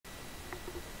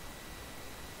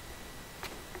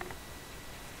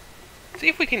See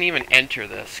if we can even enter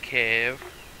this cave.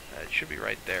 It should be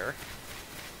right there.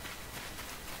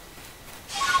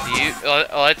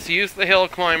 Let's use the hill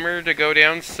climber to go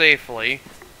down safely.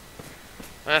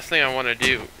 Last thing I want to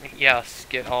do. Yes,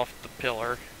 get off the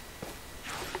pillar.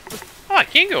 Oh, I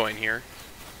can go in here.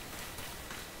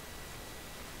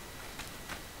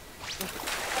 Is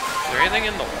there anything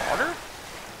in the water?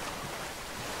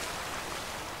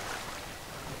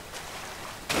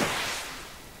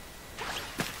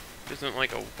 Isn't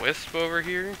like a wisp over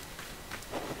here?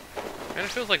 Kinda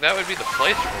feels like that would be the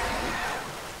place for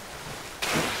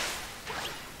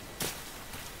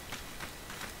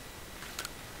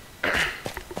it.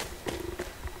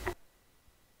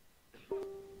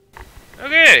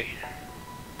 Okay.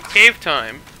 Cave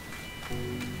time.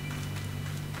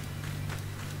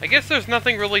 I guess there's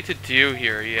nothing really to do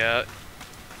here yet.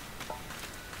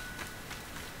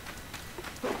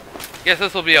 Guess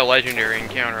this will be a legendary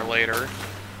encounter later.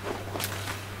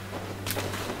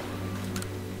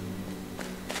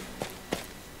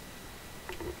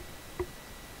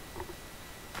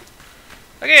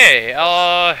 Okay,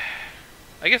 I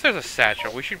guess there's a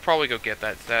satchel. We should probably go get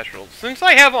that satchel. Since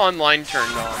I have online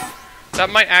turned on, that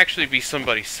might actually be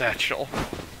somebody's satchel.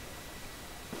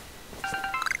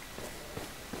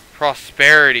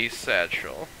 Prosperity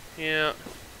satchel. Yeah.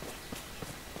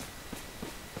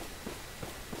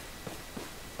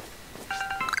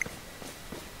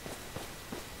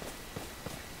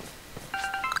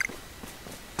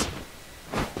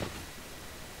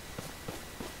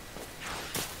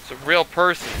 It's a real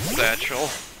person's satchel.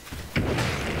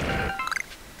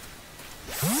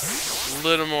 A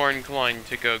little more inclined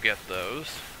to go get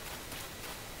those.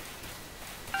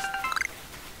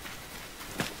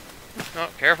 Oh,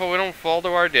 careful we don't fall to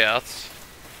our deaths.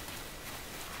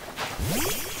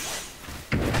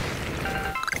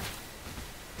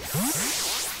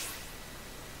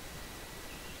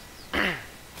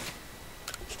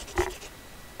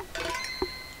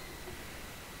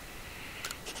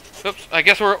 Oops, I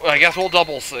guess we'll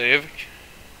double save.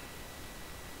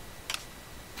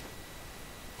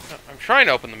 I'm trying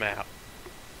to open the map.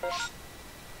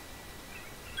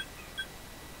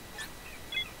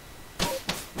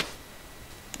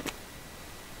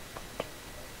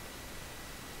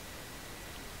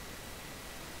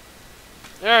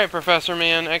 Alright, Professor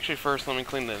Man. Actually, first let me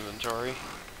clean the inventory.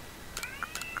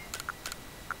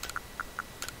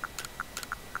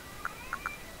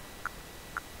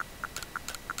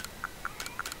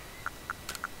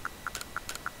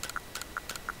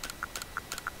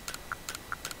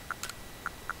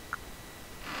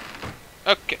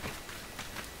 Okay.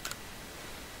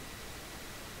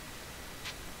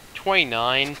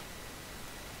 29.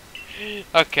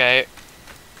 Okay.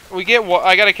 We get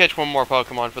I gotta catch one more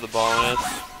Pokemon for the bonus.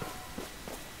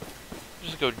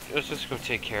 Let's just go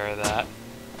take care of that.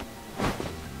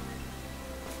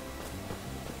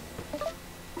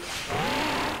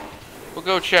 We'll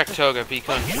go check Togepi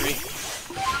country.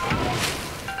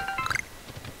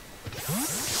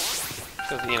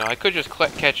 Cause, you know, I could just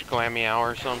catch Glameow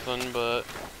or something, but...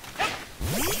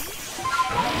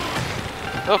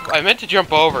 Oh, I meant to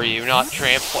jump over you, not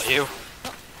trample you.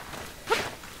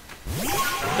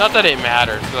 Not that it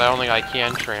matters, because I don't think I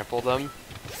can trample them.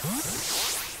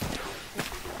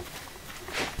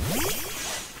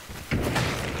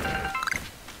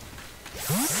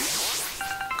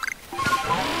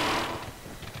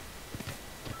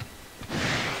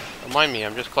 Remind me,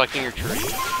 I'm just collecting your tree.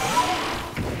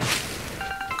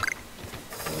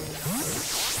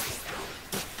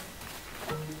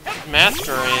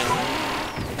 Masquerade.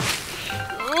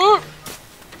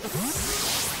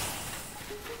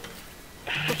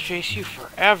 I'll chase you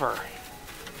forever.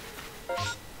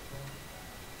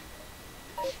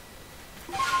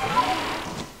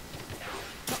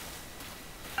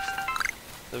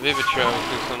 The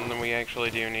Vivichoke is something we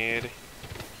actually do need.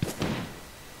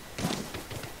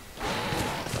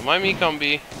 My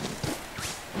Mikumbi.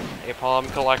 Apalm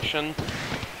collection.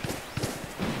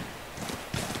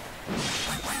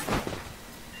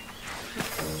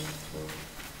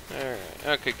 Alright,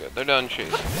 okay, good. They're done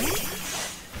chasing me.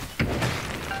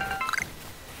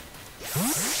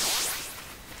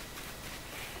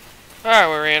 Alright,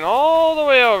 we ran all the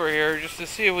way over here just to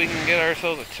see if we can get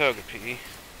ourselves a Togepi.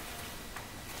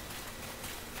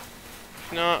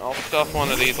 If not, I'll stuff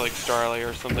one of these like Starly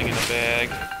or something in a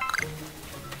bag.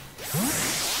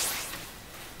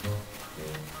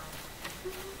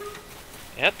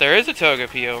 Yep, there is a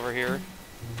Togepi over here.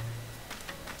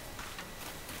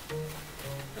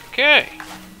 Okay,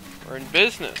 we're in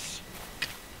business.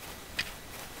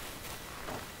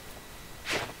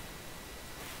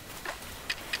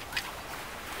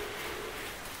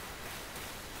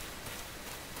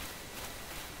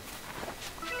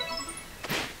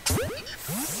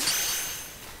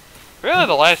 Really,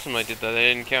 the last time I did that, I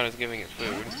didn't count as giving it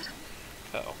food.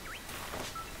 Oh.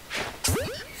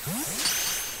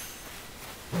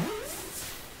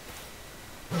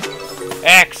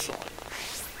 Excellent.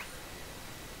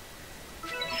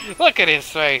 Look at his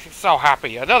face. He's so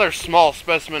happy. Another small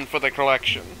specimen for the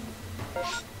collection.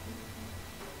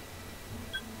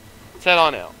 Let's head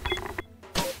on out.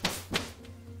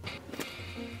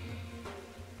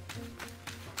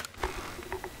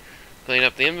 Clean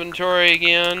up the inventory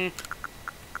again.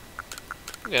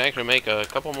 We can actually make a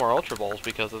couple more Ultra Balls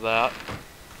because of that.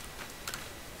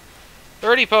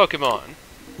 30 Pokemon.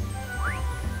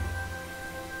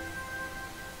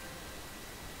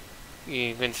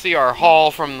 You can see our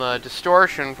haul from the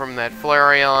distortion from that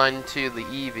Flareon to the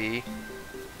Eevee.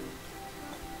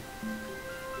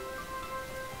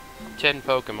 10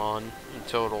 Pokemon in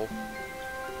total.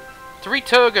 3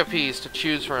 Togepis to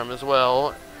choose from as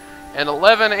well, and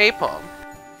 11 Apom.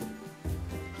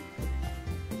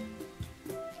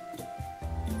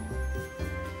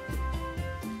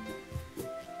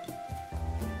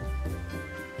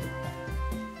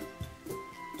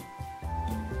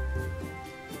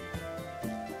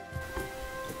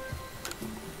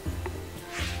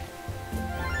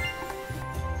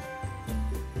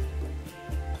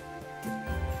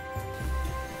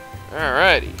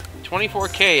 Alrighty,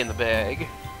 24K in the bag.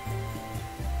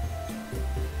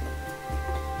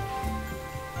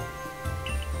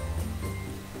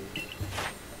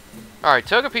 Alright,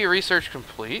 Togepi research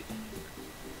complete.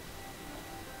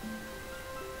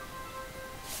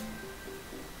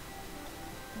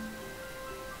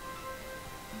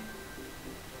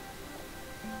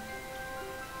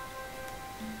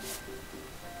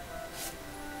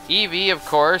 Eevee, of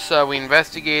course, we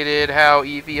investigated how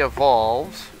Eevee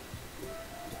evolves.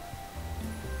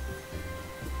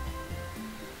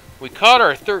 We caught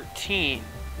our 13th.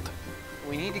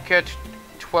 We need to catch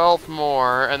 12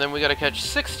 more, and then we gotta catch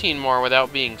 16 more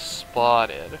without being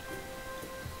spotted.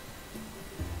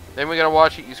 Then we gotta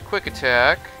watch it use Quick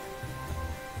Attack.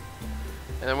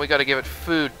 And then we gotta give it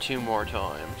food 2 more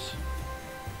times.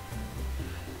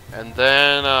 And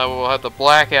then we'll have the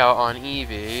blackout on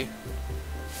Eevee.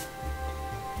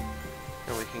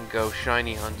 And we can go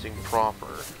shiny hunting proper.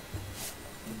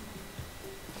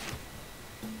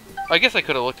 I guess I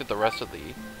could have looked at the rest of the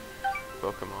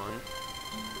Pokemon.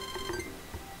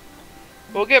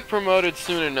 We'll get promoted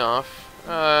soon enough.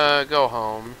 Go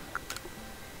home.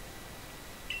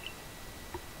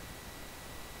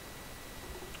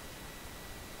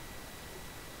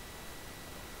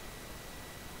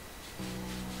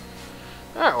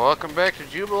 Alright, welcome back to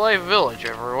Jubilee Village,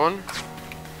 everyone.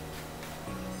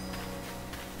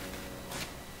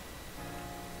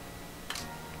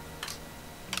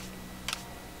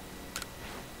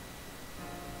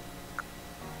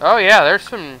 Oh yeah, there's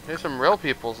some real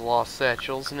people's lost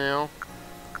satchels now.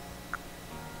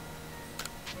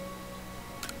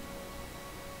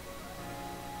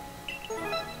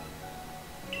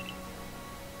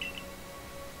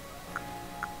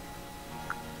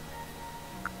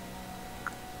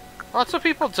 Lots of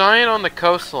people dying on the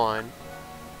coastline.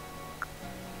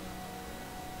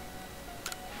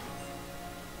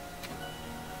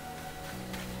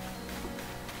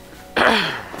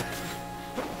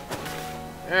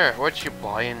 Alright, what you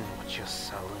buying? What you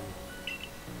selling?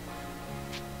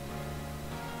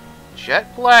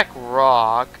 Jet Black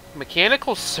Rock,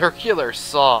 Mechanical Circular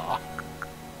Saw.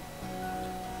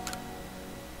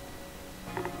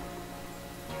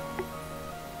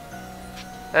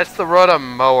 That's the Rotom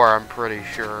Mower, I'm pretty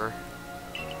sure.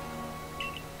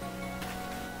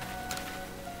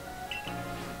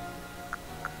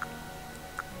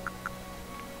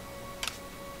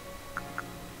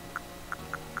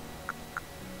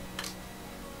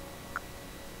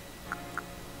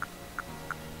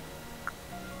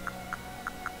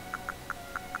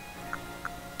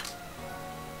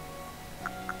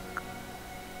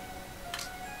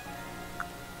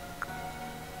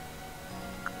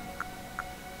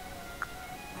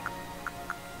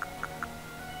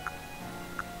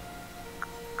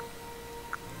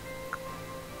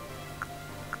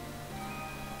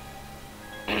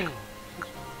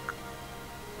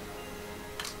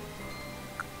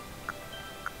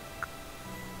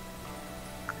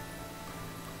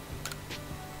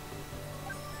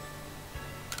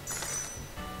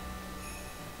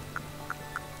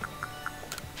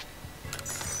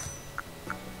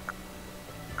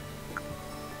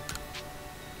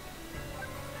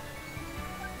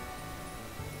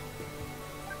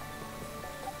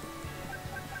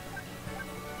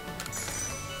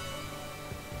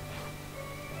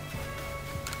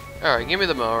 Alright, give me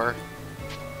the mower.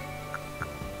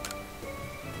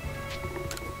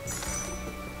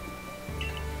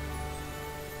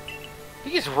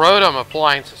 These Rotom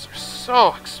appliances are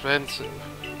so expensive.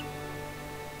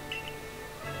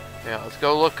 Yeah, let's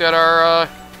go look at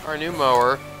our new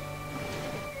mower.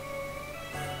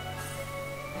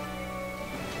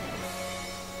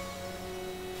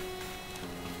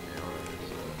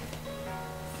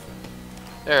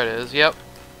 There it is, yep.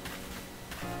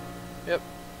 Yep.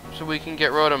 So we can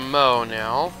get rid of mow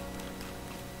now.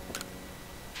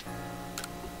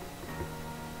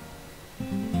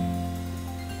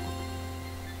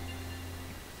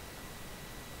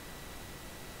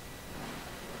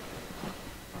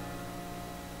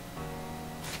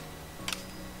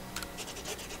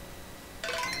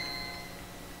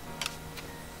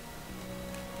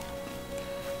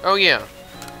 Oh yeah.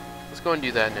 Let's go and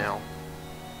do that now.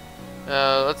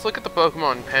 Let's look at the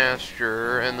Pokemon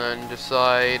pasture and then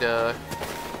decide the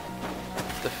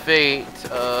fate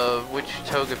of which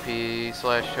Togepi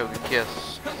slash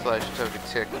Togekiss slash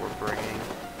Togetic we're bringing.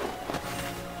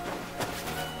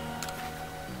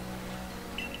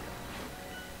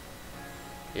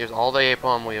 Here's all the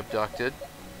Apom we abducted.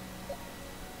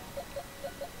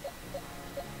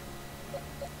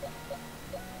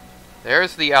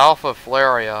 There's the Alpha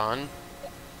Flareon.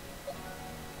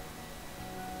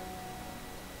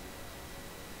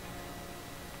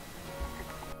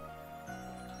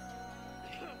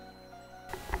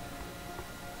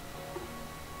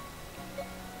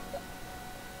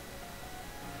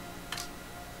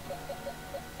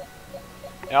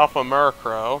 Alpha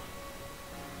Murkrow.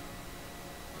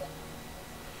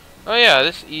 Oh yeah,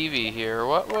 this Eevee here.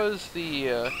 What was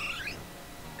the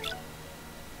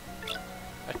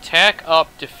attack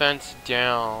up, defense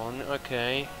down?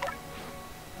 Okay.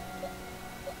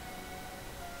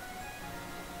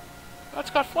 That's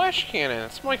got Flash Cannon.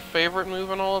 It's my favorite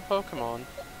move in all of Pokemon.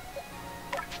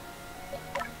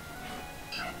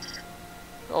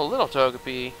 Oh, little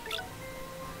Togepi.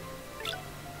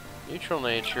 Neutral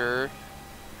nature.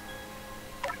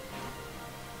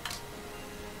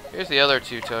 Here's the other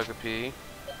two Togepi.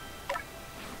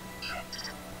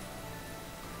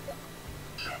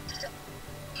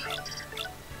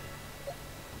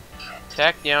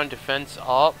 Attack down, defense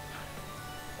up.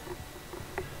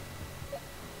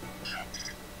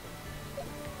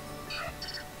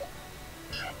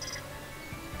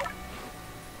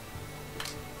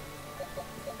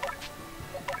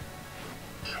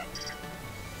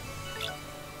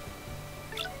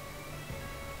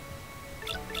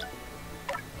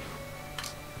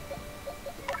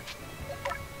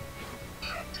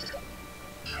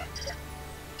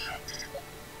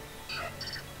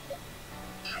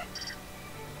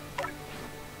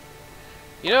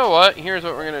 You know what? Here's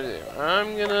what we're gonna do.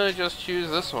 I'm gonna just choose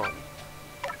this one.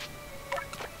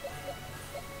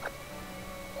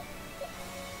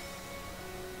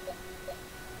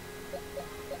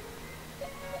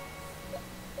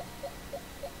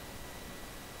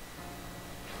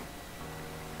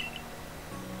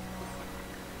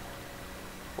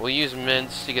 We'll use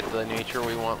mints to get the nature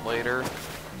we want later.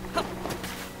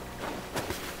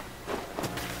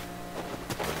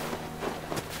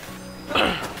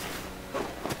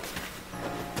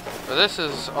 But this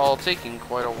is all taking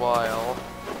quite a while.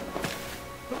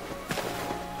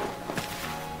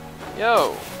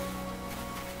 Yo!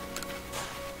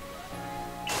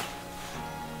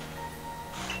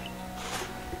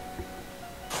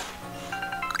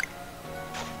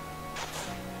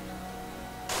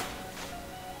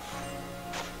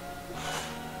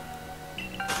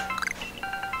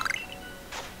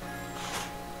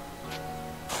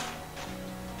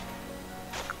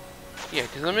 Yeah,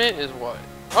 because the mint is what?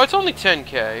 Oh, it's only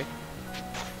 10k.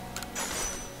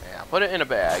 Yeah, put it in a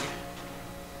bag.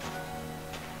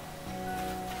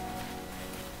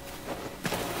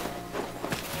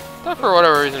 Thought for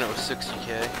whatever reason it was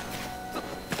 60k.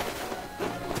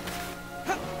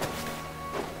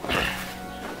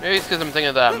 Maybe it's because I'm thinking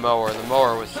of that mower. The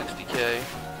mower was 60k.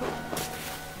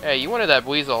 Hey, you wanted that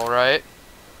Weasel, right?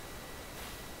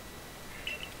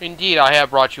 Indeed, I have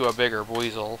brought you a bigger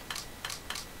Weasel.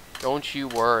 Don't you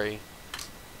worry.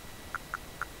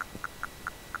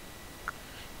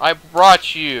 I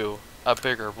brought you a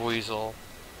bigger Weasel.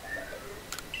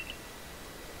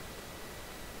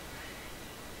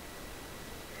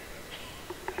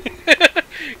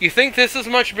 You think this is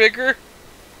much bigger?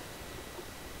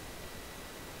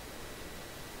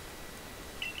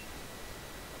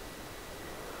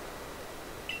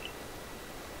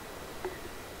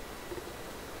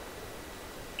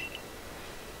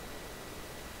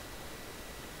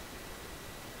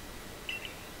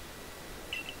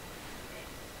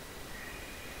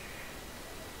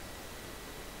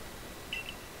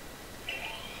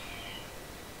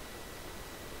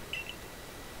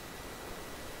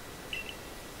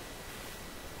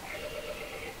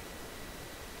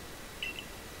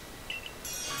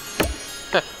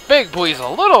 big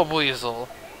Buizel, little Buizel.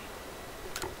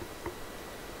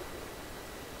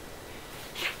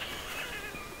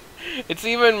 It's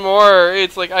even more,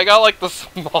 it's like I got like the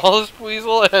smallest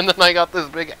Buizel and then I got this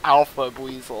big alpha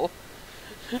Buizel.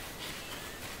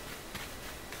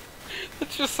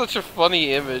 It's just such a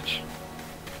funny image.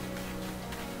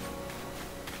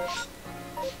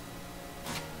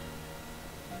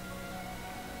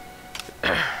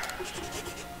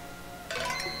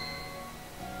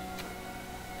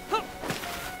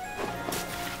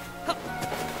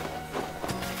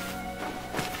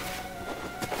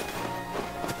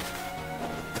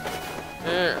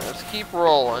 There, let's keep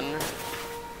rolling.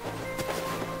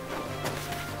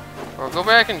 I'll go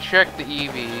back and check the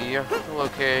EV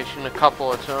location a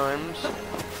couple of times.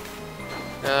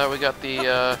 We got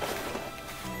the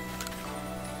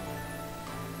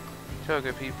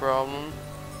Togepi problem.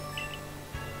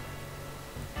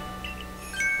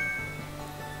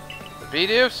 The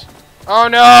Bidooфs? Oh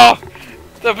no!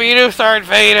 The Bidooфs are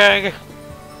invading!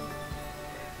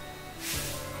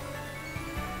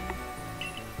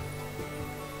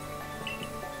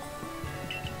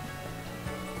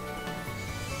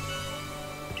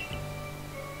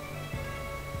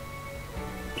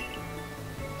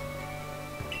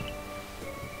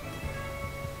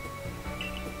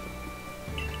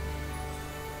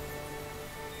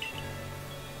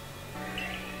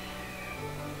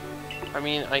 I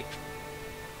mean,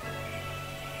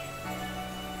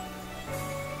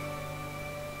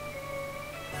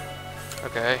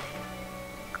 okay.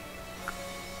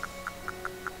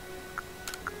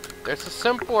 There's a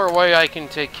simpler way I can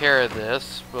take care of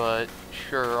this, but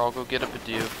sure, I'll go get a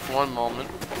Bidoof. One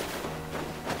moment.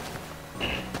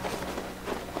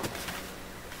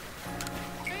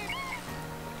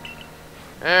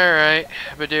 Alright,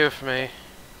 Bidoof me.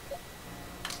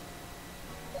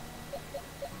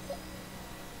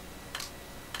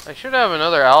 I should have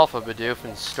another Alpha Bidoof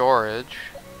in storage.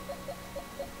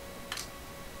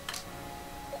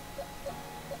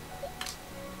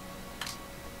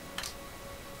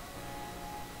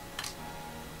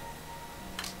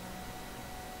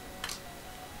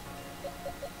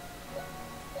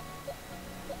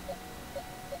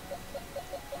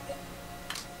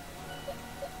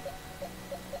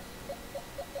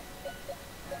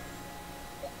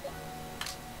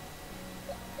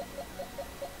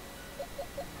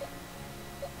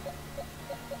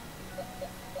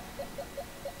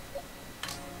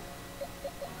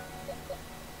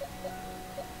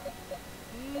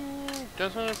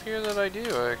 Doesn't appear that I do,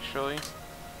 actually.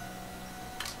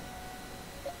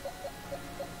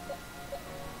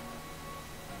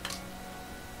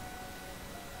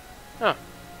 Huh.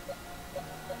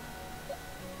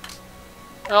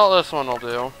 Well, this one will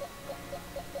do.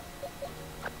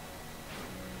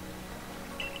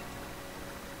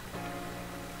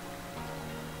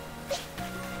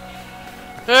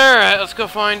 Alright, let's go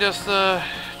find us the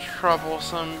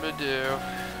troublesome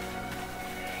Bidoof.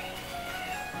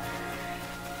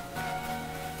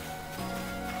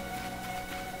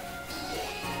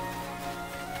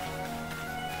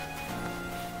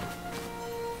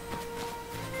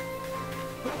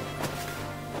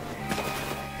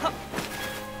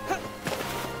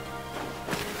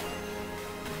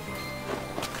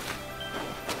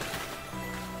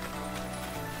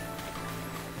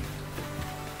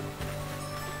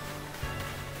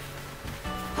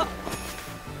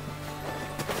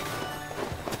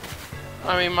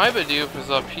 I mean, my Bidoof is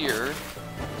up here.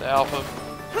 The Alpha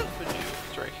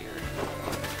Bidoof is right here.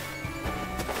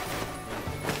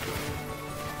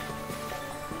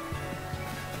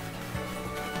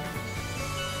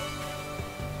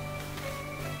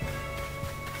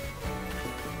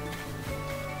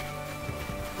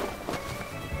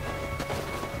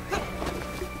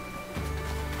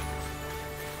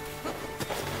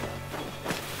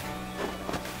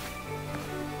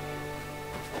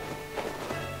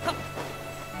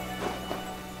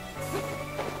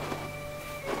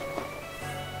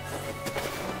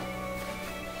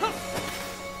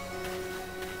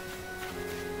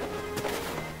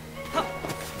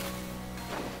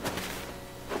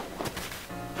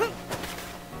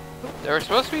 There was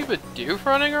supposed to be Bidoof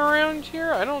running around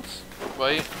here? I don't...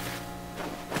 Wait.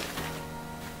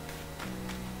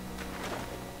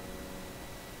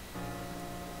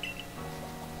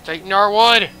 Titan our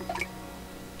wood!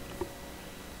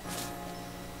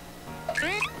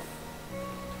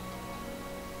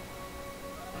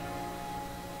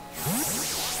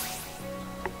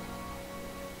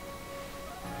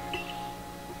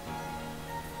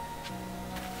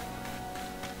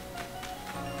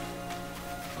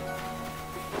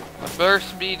 The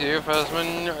first Bidoof has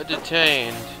been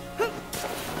detained.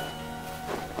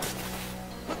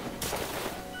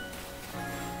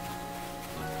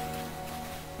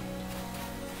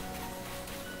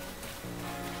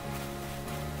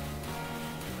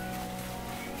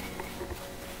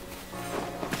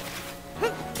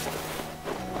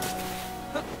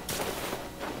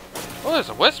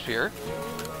 there's a wisp here.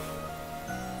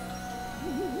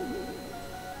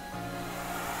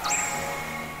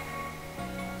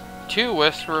 Two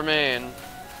wisps remain.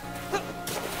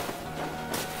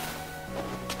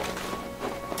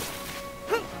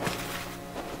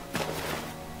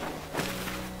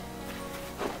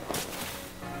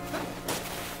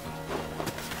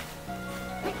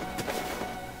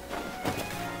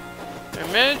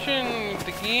 Imagine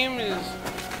the game is...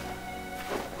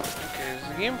 Okay, does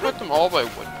the game put them all by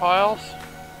wood piles?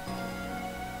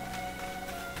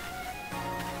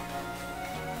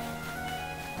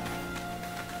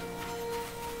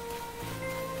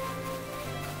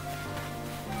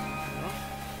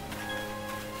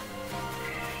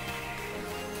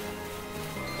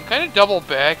 I'm kind of double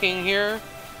backing here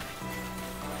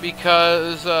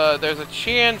because there's a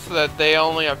chance that they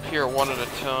only appear one at a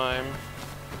time.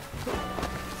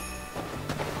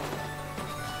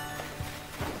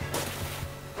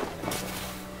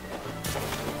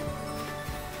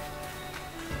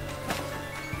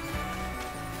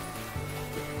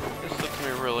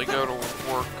 Really go to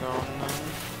work on them.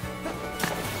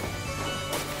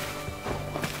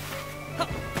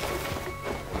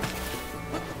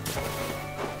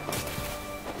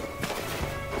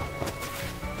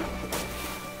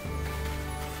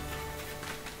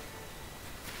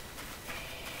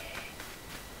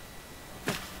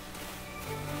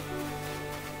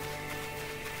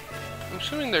 I'm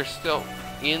assuming they're still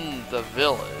in the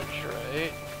village,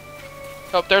 right?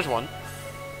 Oh, there's one.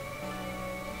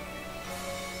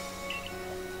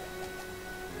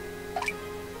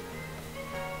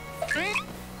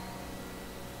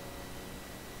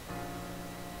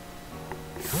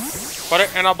 Put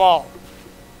it in a ball.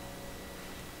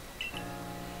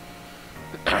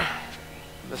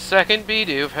 The second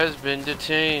Bidoof has been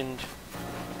detained.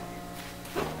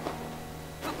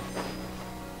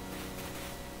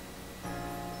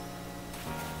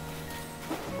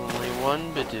 Only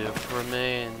one Bidoof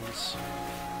remains.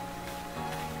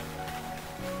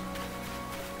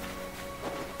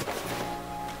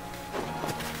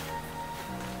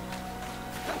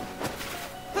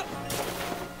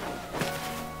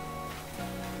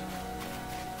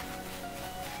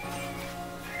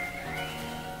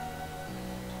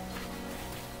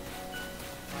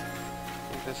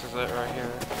 This is it right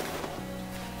here.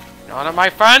 Not on my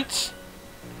front!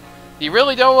 You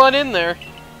really don't want in there.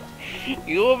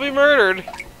 You will be murdered.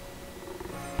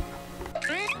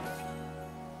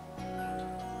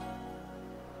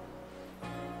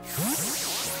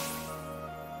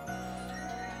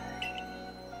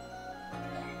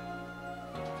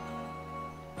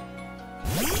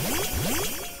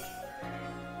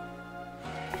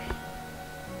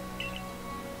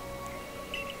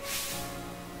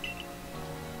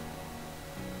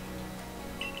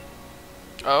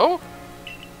 Oh?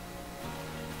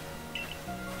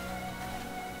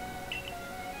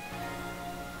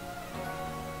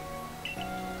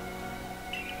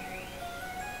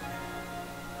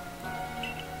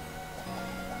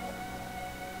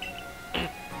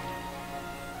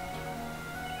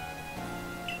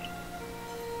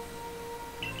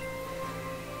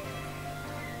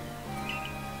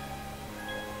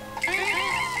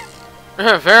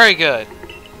 Very good.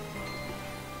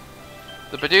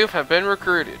 The Bidoof have been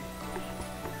recruited.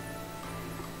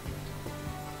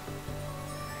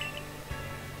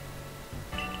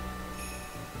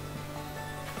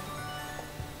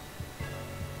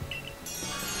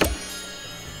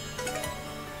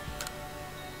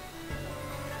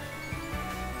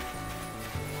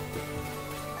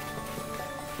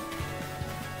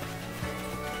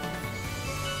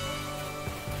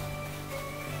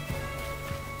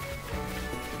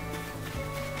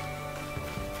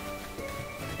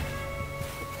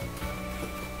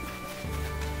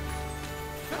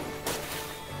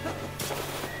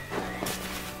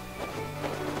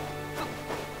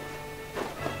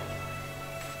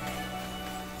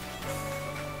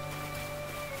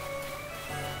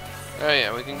 Oh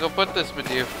yeah, we can go put this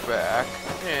Bidoof back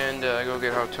and go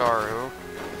get Hotaru.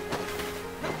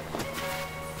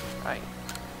 Hi.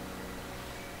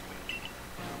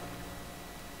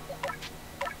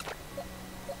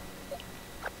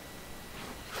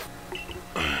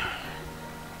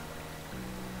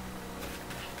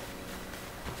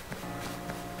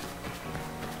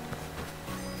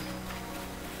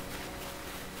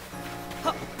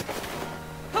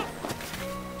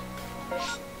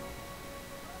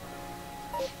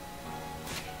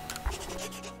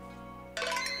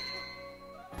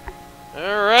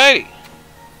 Alrighty.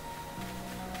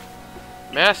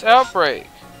 Mass outbreak.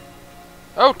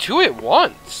 Oh, two at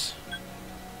once.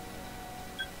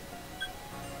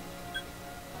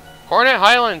 Hornet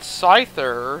Highland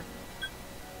Scyther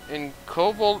and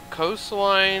Cobalt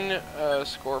Coastline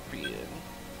Scorpion.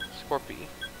 Scorpy.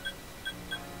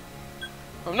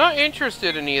 I'm not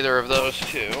interested in either of those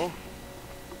two.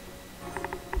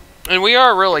 And we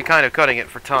are really kind of cutting it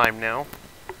for time now.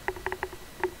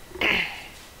 I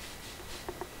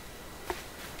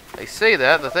say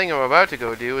that, the thing I'm about to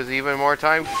go do is even more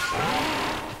time.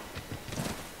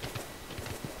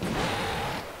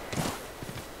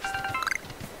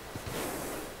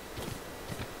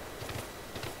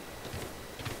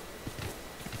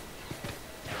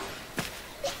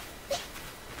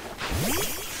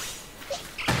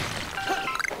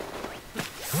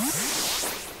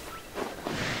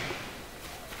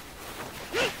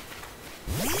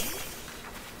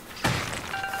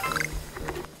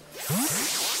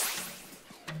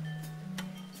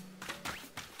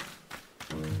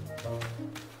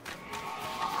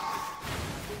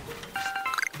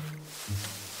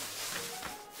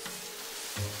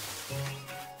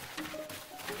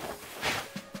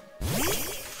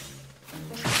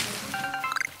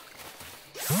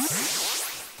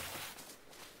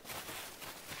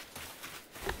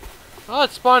 Oh,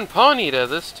 it spawned Ponyta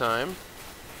this time.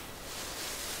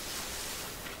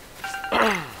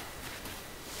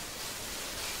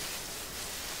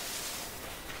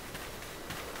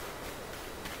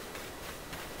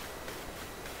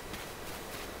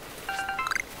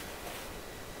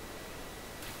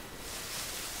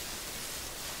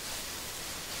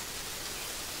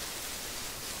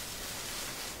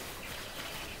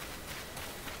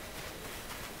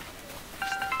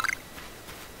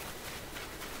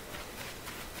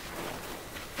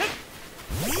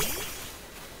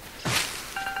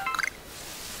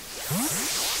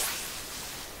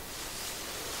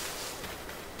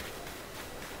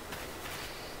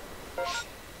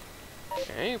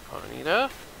 Okay,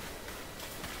 Ponyta.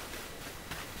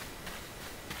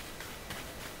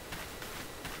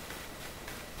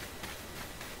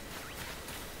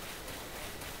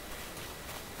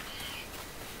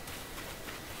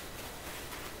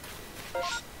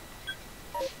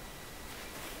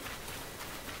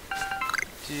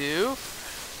 Doof.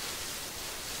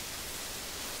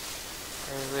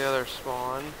 There's the other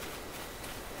spawn.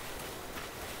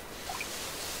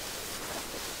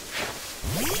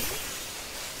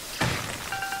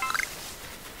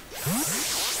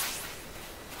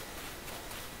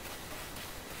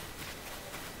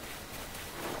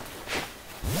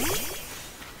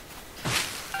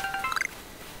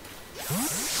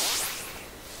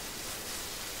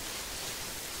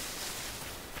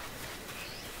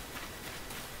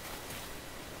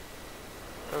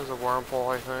 That was a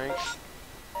wormhole, I think.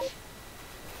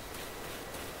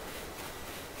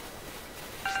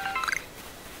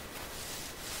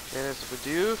 And it's a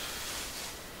Bidoof.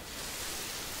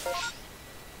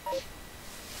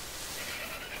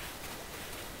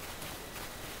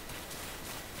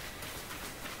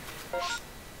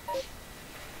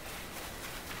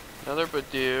 Another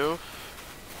Bidoof.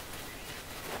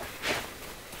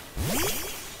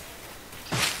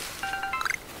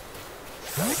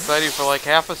 Got excited for like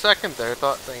half a second there,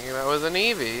 thinking that was an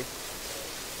Eevee.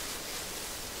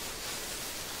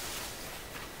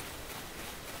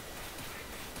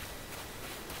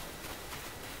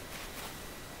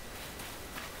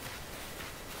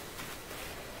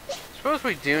 Suppose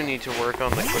we do need to work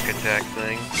on the quick attack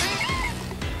thing.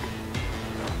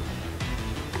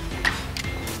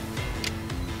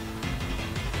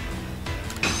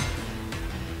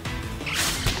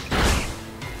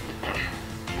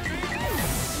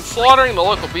 Slaughtering the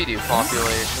local Bidoof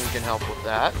population can help with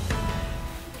that.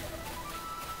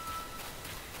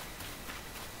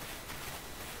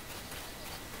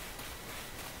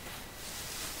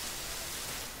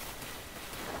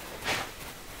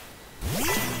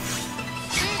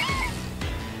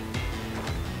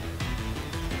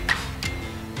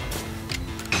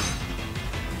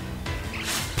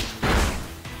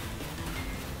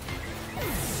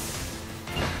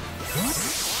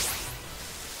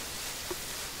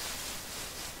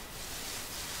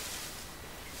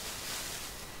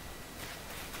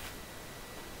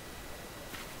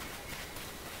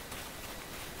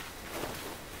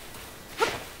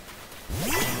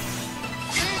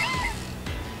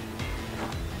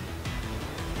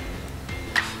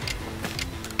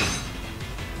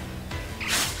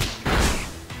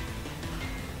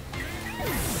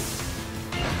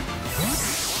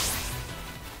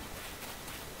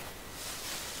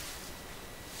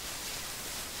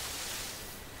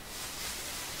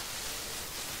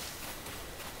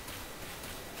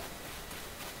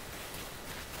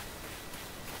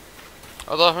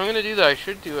 Although if I'm gonna do that, I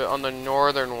should do it on the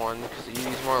northern one, because the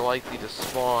Eevee's more likely to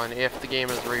spawn if the game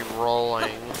is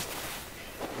re-rolling.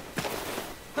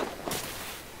 Because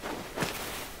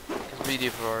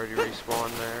BDF have already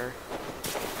respawned there.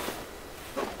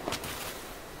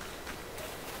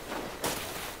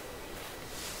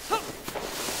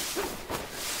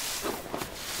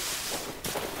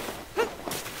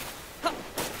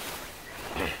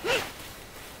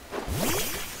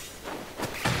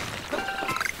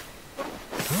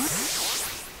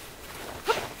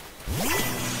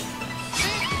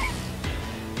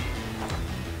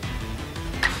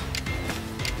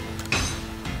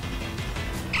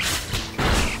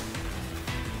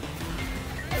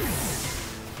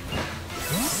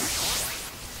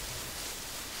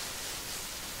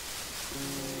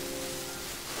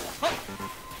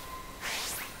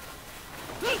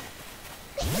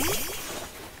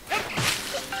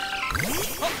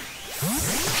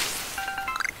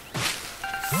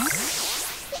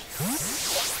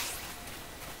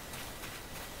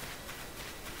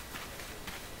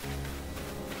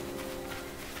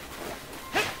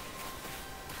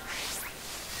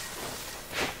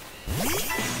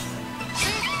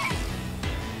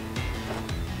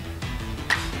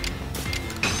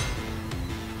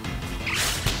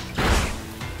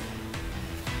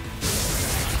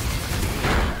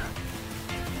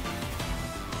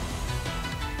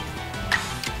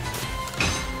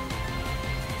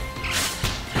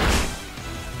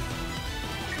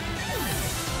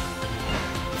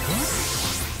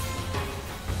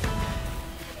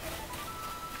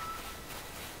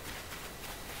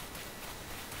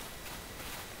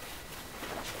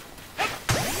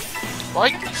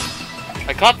 What?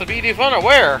 I caught the BDF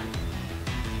unaware!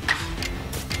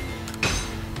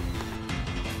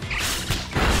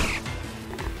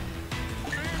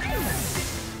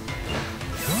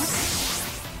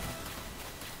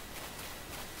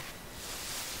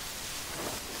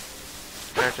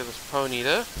 After this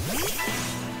Ponyta.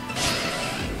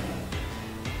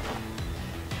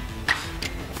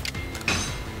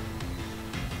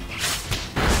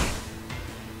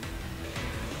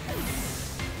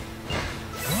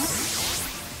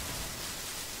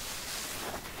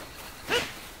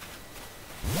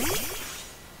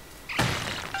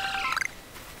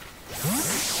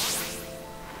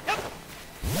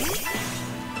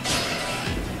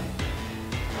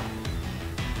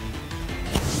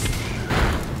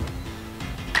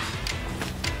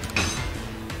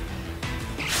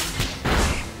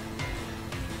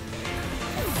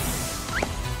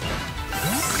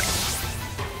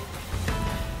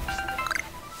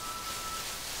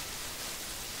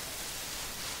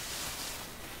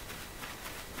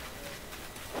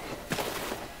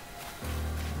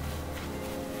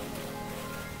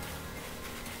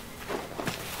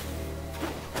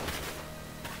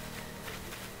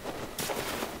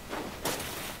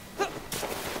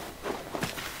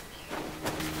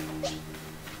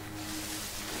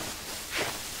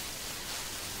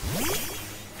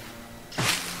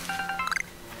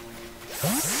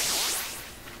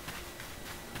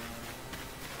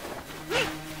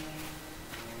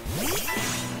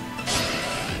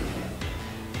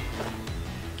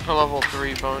 A level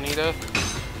 3 Ponyta.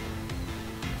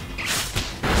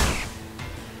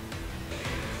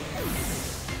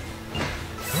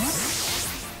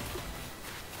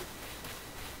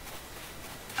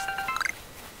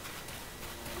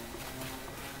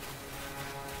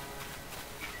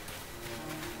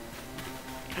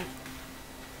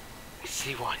 I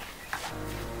see one.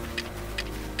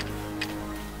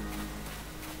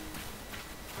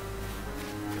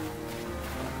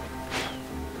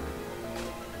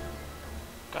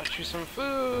 Got you some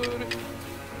food.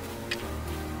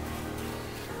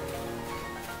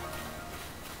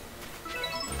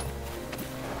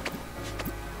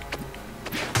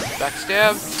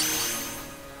 Backstab.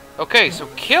 Okay, so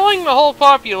killing the whole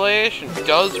population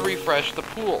does refresh the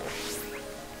pool.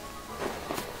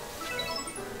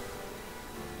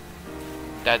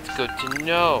 That's good to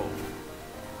know.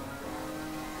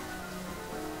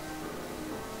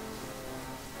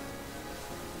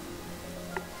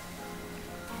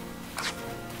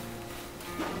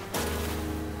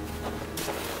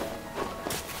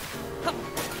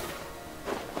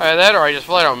 Either that or I just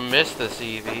flat out missed this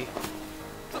Eevee.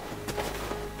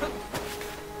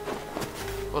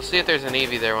 We'll see if there's an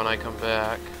Eevee there when I come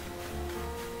back.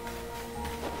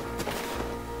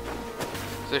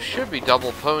 So there should be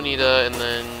double Ponyta and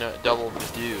then double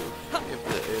Bidoof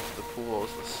if the pool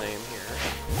is the same here.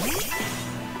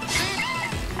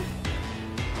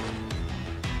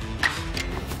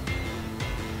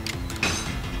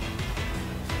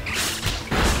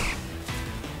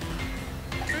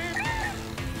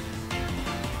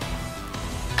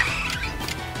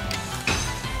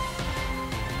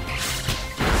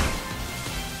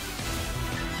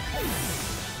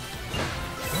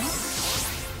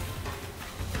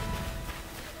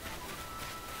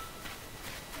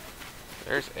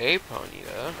 There's a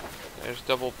Ponyta. There's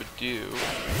Double Badoo.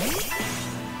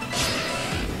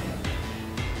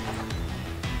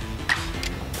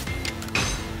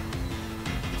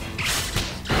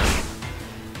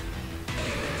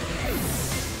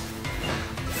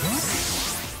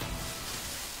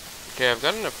 Okay, I've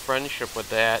gotten a friendship with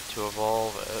that to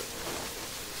evolve it.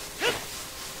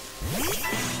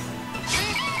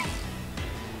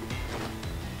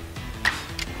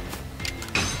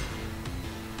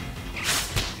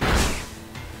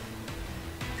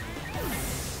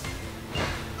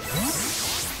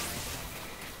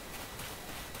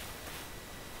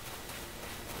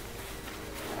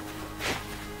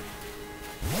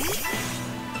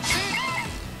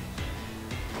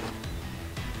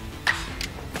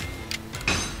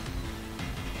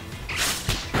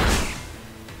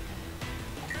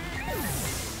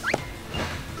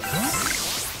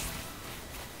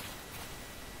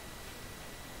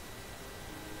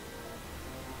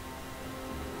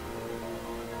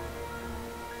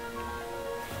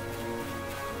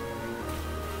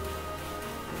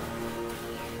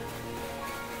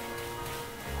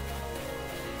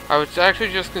 I was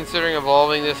actually just considering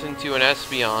evolving this into an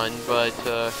Espeon, but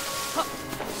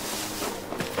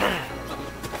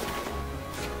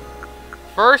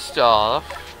first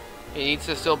off, it needs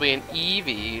to still be an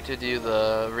Eevee to do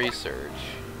the research.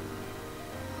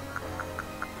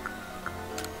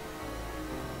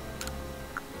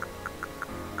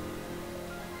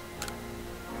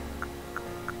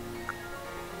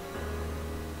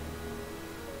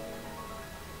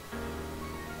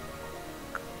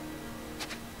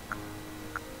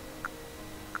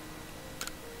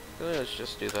 Let's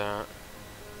just do that.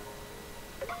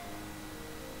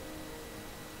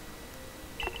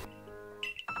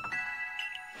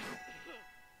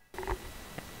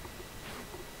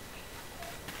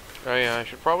 Oh yeah, I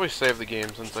should probably save the game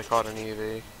since I caught an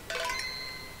Eevee.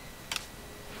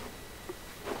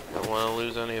 Don't want to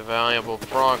lose any valuable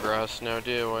progress now,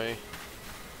 do we?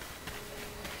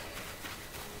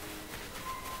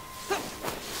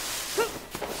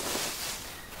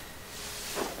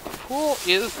 Pool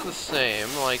is the same,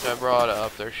 like I brought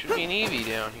up. There should be an Eevee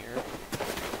down here.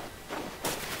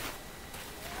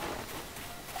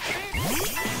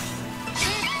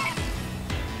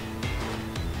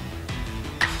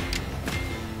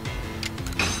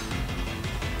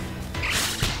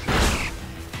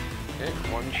 Okay,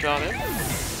 one shot in.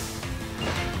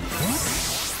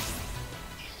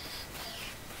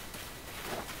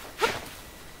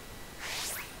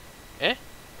 Eh?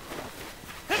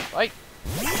 Fight!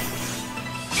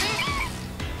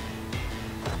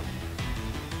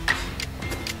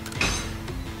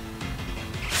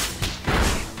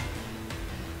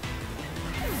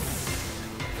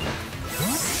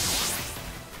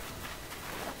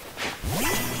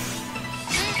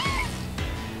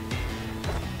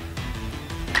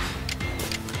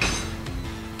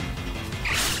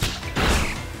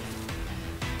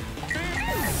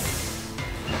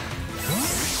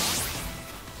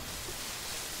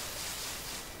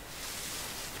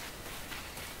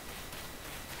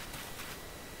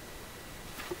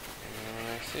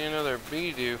 See another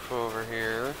Bidoof over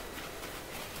here.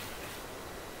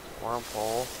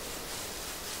 Wormhole.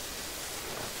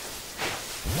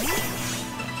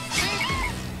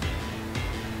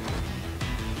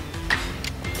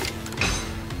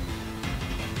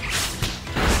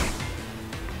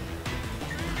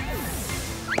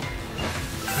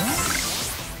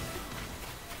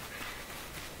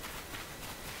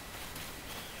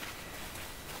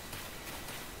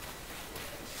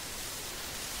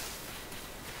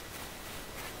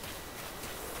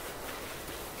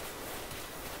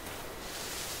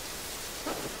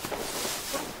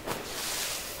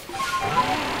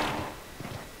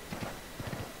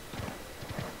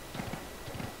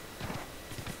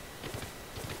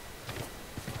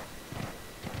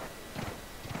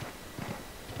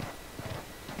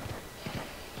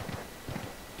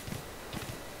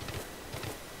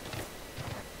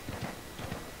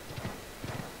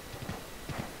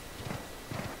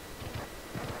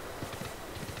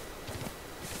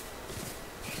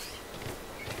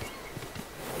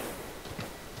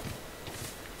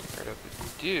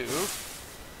 Do.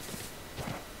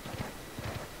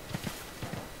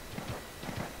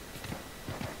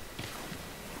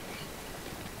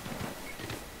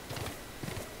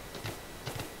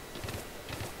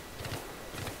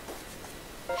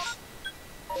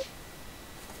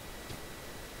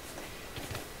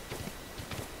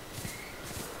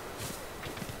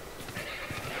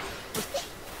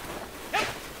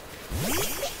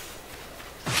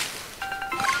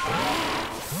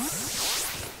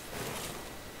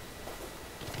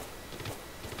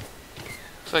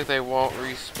 Looks like they won't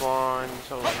respawn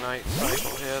until the night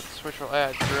cycle hits, which will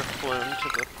add drift plume to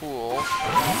the pool.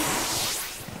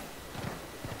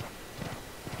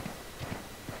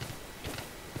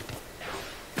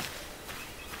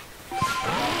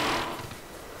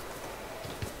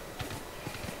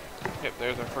 Yep,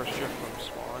 there's our first drift plume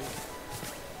spawn.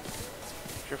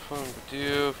 Drift plume,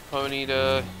 Bidoof,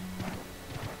 Ponyta.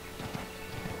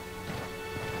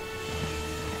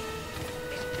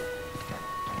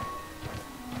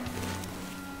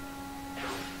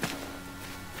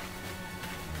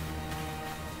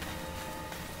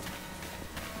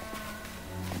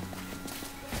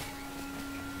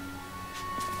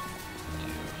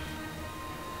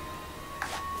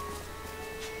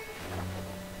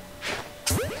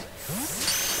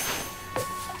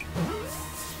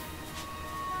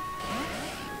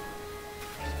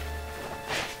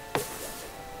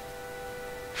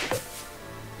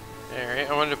 Alright,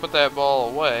 I wanted to put that ball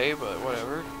away, but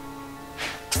whatever.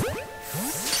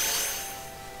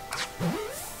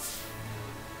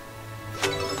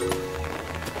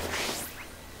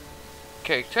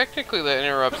 Okay, technically that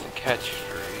interrupts the catch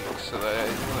streak, so that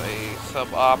is a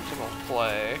suboptimal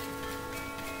play.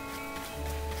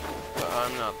 But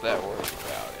I'm not that worried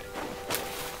about it.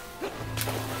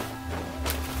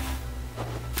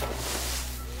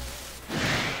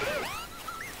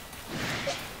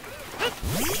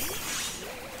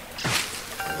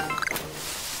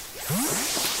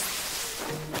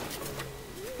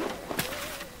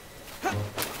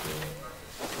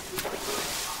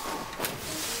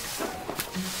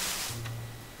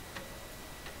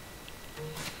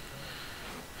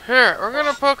 Alright, we're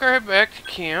gonna poke our head back to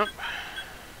camp.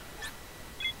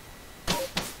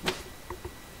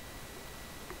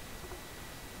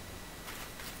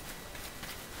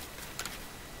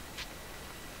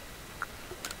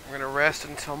 We're gonna rest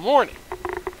until morning.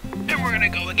 And we're gonna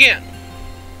go again.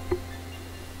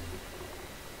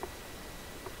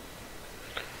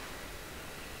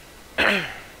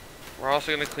 We're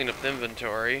also gonna clean up the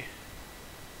inventory.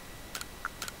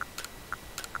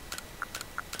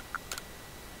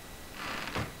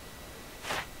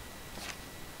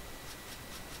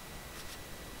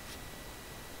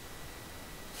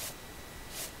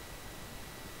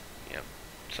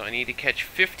 So I need to catch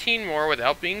 15 more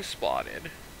without being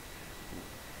spotted.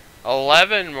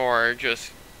 11 more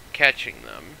just catching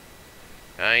them.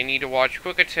 I need to watch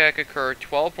Quick Attack occur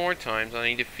 12 more times. I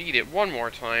need to feed it 1 more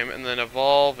time and then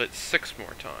evolve it 6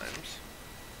 more times.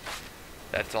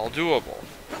 That's all doable.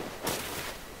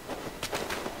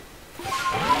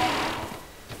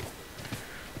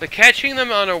 The catching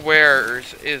them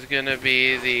unawares is gonna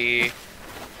be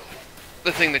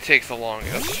the thing that takes the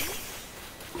longest.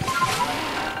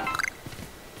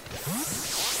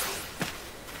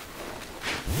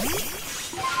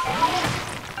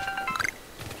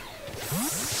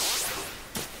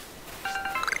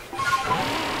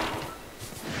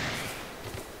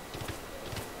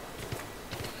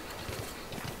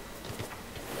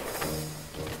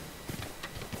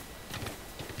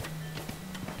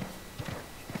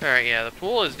 Alright, yeah, the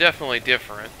pool is definitely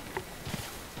different.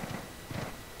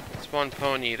 Let's spawn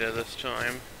Ponyta this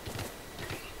time.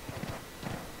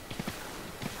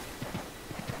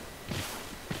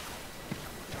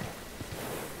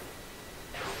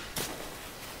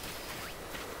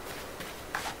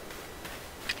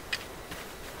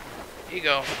 Here you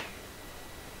go.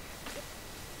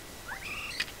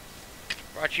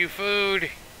 Brought you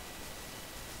food.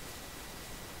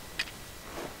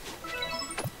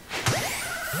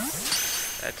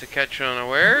 That's a catch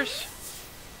unawares.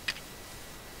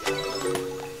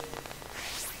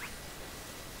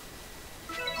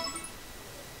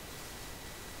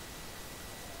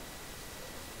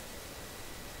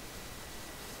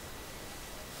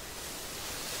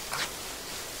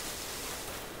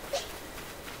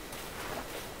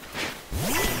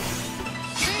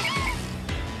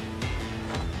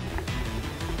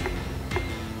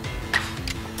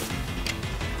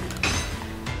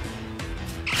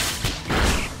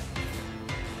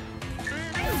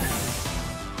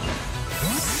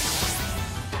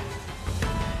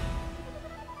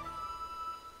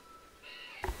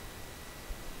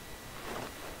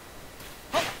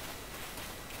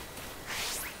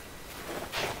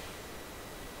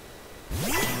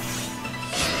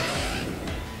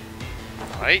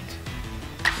 Right.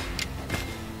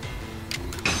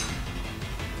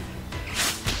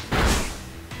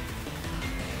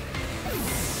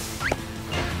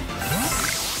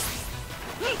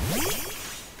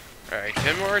 Alright,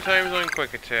 10 more times on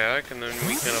Quick Attack, and then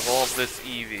we can evolve this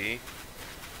Eevee.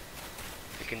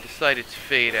 We can decide its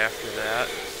fate after that.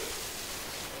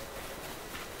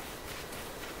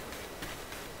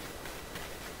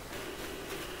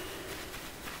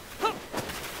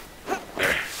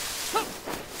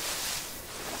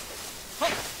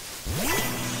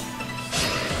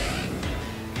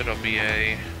 it'll be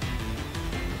a...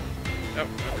 Oh,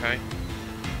 okay.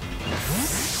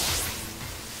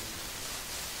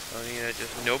 Oh yeah,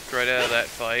 just noped right out of that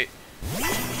fight.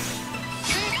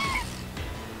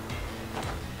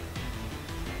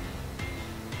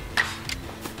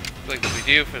 Looks like the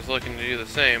Bidoof is looking to do the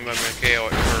same, but I'm gonna KO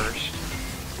it first.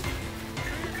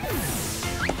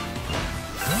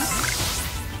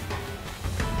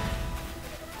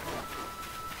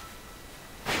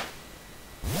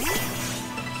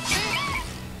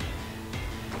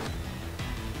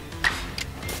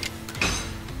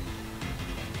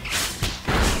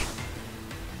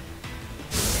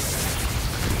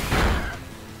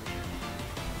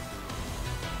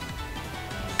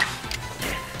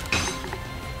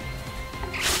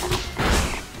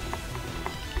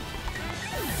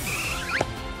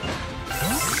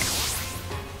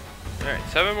 Alright,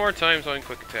 7 more times on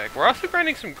quick attack. We're also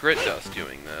grinding some grit dust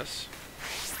doing this.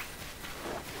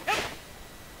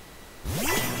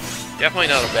 Definitely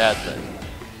not a bad thing.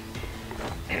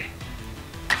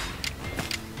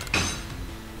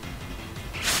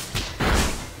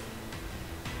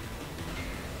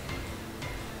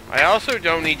 I also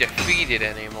don't need to feed it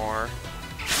anymore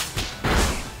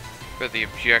for the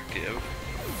objective.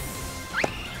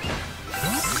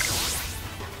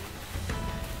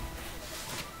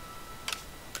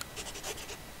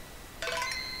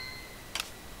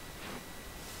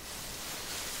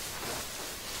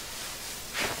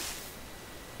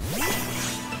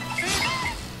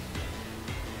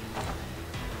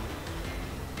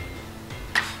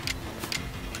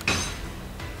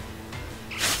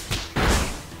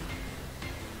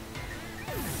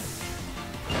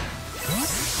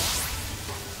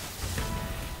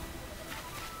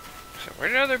 Where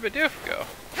did other Bidoof go?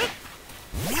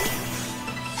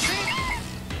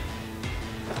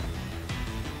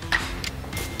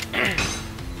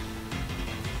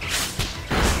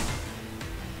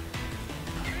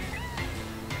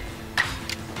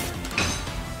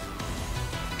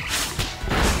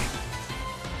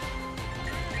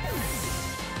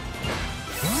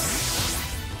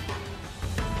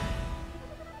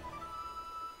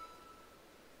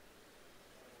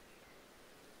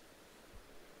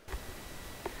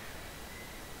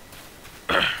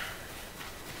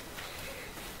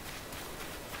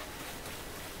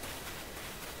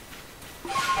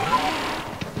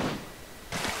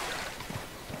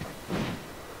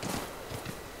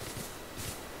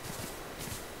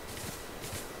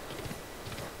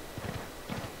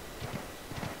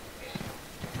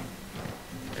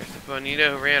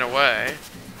 Bonito who ran away.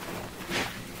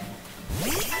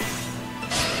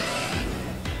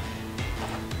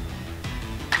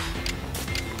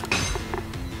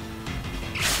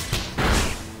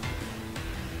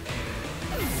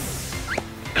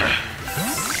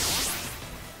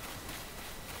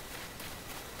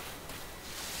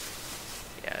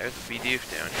 Yeah, there's a Bidoof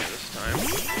down here this time.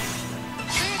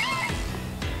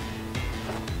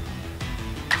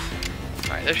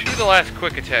 Alright, this should be the last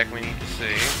quick attack we need to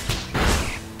see.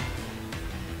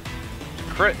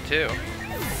 Crit too.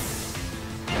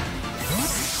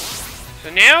 So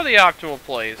now the optimal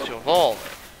play is to evolve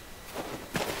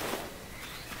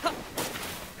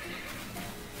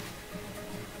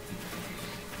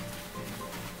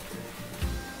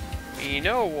it. You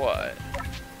know what?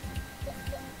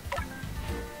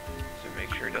 So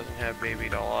make sure it doesn't have baby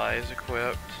doll eyes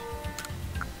equipped.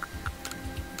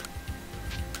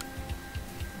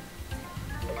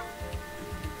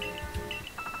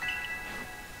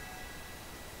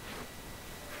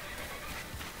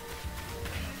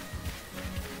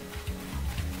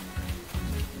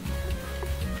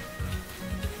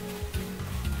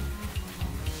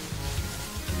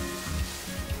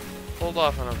 Hold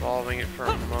off on evolving it for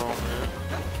a moment.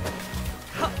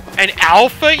 An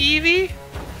alpha Eevee?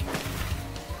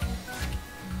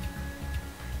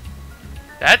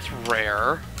 That's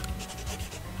rare.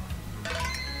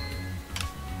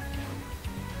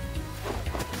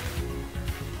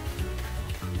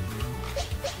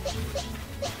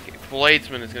 Okay,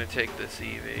 Bladesman is going to take this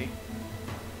Eevee.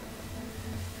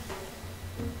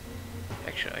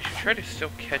 Actually, I should try to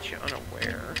still catch you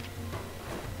unaware.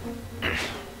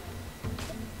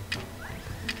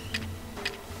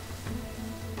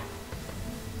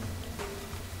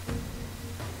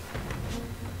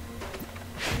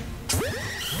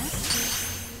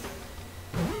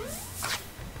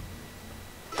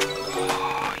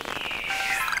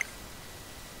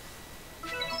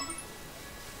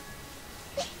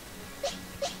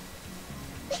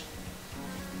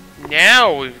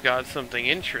 Now we've got something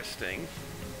interesting.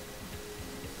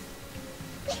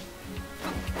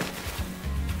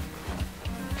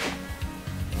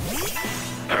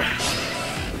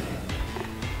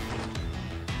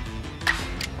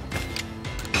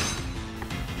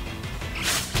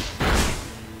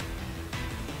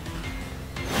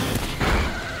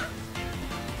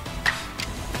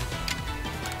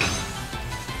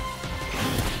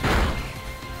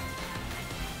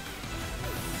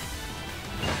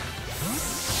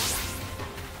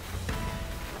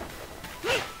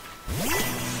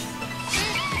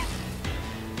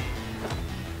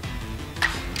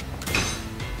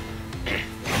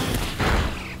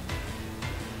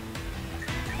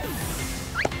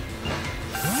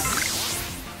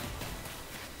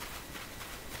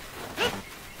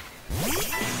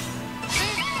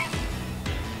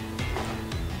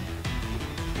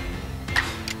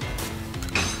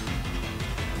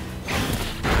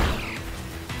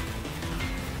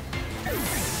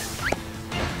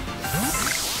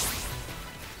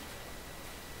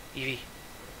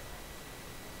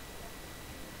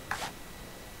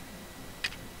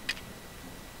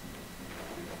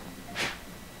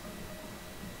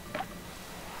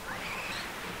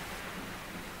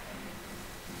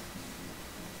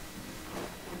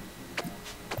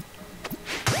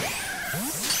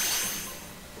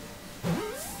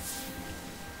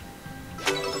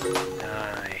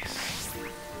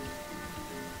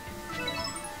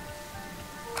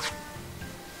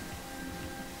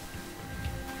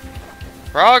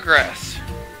 Progress!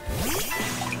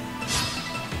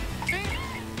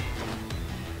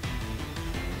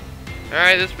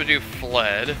 Alright, this Badoo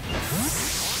fled.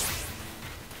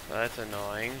 That's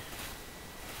annoying.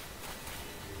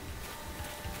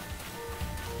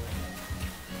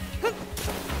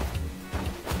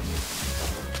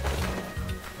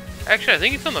 Actually, I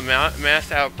think it's on the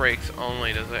mass outbreaks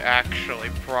only does it actually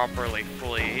properly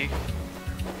flee.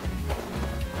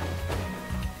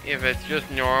 If it just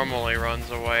normally runs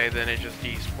away, then it just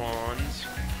despawns.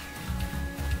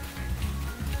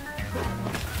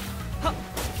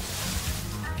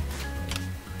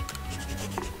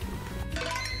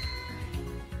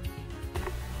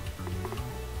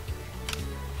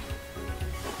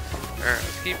 Alright,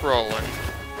 let's keep rolling.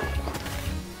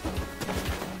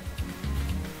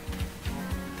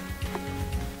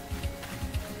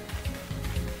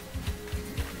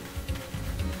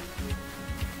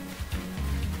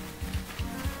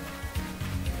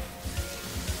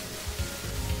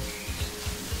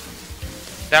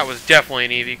 That was definitely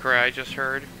an Eevee cry I just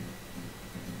heard.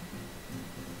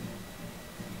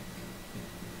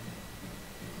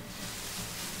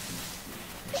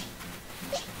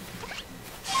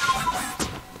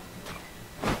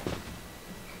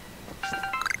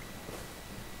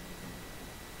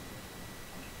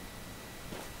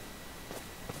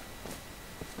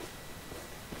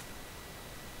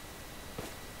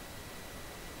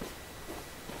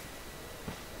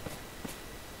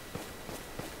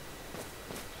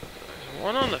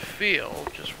 One on the field,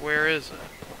 just where is it?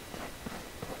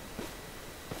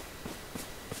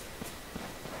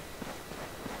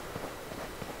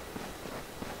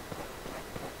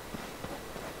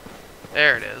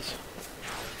 There it is.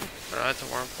 Oh, that's a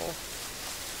wormhole.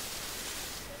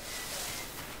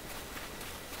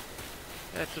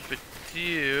 That's a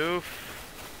Badoo.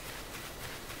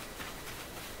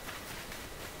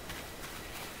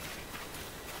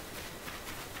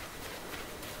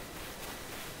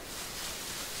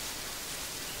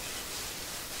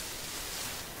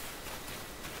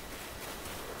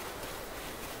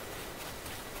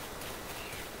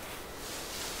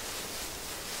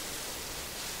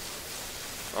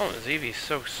 Oh, this Eevee's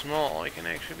so small, it can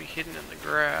actually be hidden in the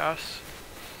grass.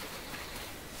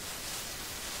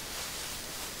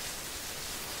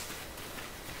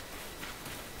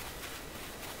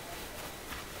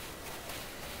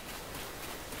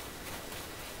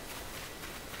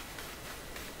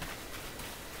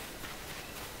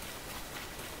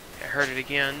 I heard it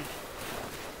again.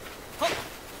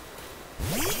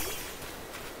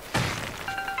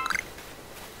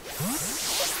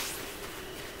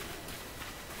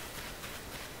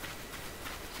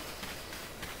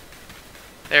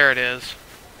 There it is.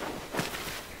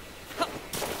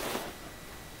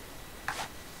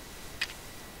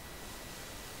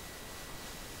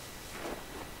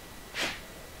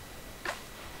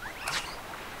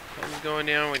 Sun's going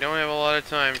down. We don't have a lot of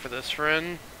time for this,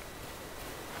 friend.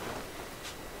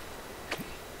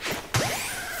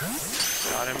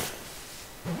 Got him.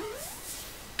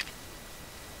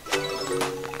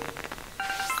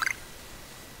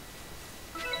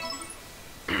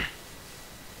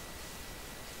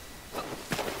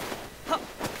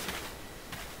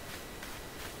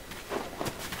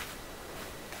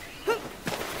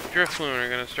 Driftloon are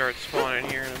gonna start spawning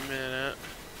here in a minute.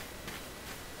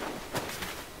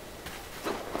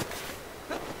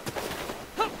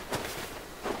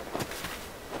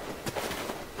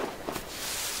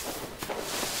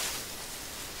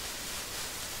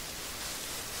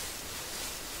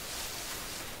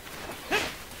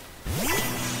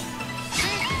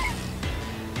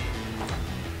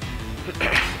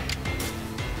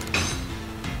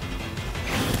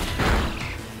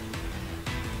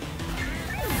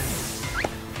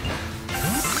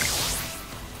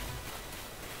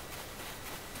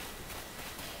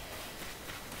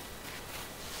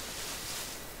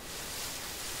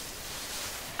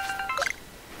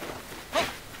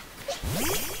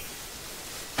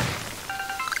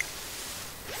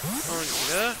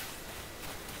 Yeah.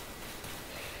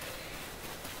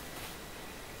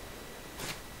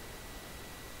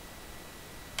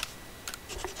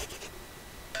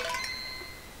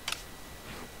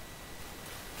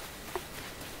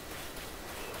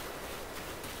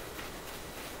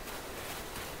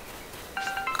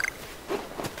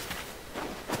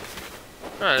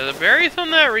 Do the berries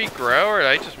on that regrow, or did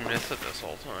I just miss it this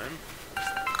whole time?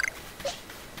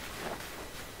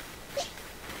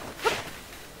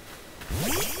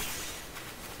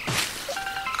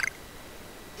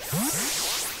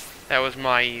 That was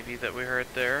my Eevee that we heard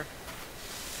there.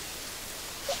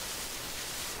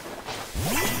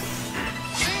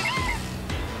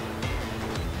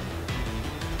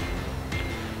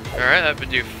 Alright, that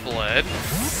Bidoof fled.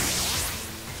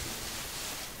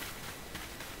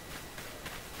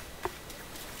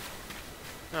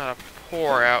 Not a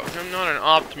poor outcome, not an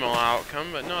optimal outcome,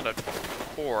 but not a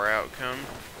poor outcome.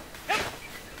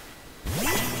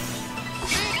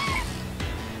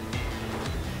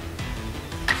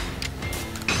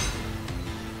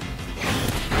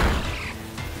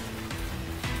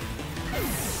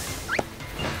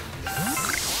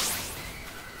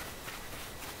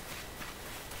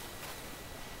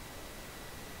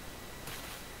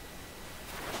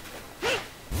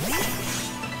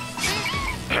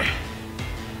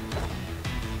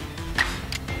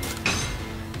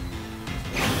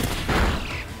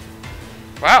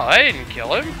 Wow, I didn't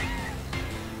kill him.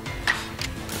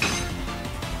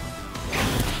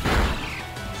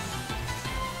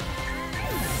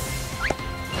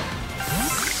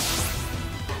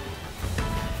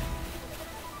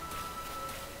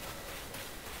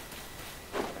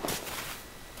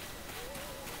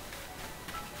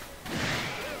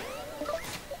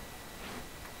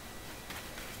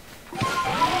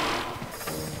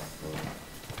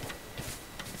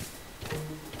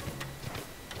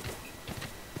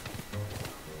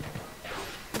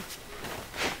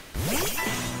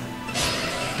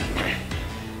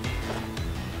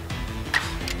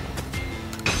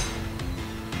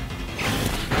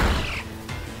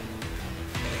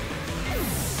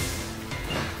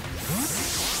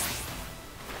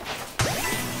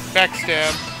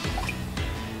 Backstab.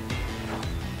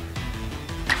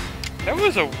 That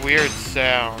was a weird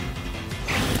sound.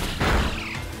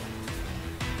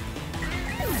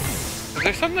 Is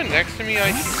there something next to me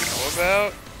I should know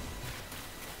about?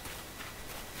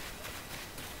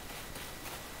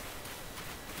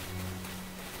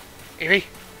 Eerie?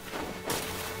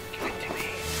 Give it to me.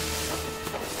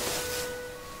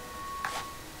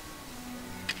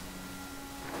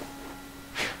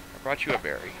 I brought you a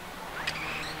berry.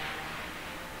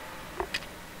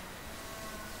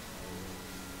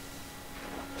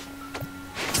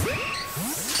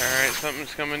 Alright,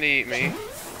 something's coming to eat me.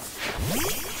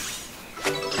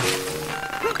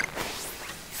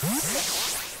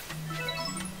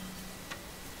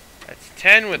 That's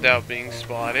 10 without being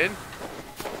spotted.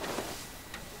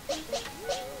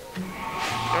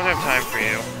 Don't have time for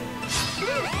you.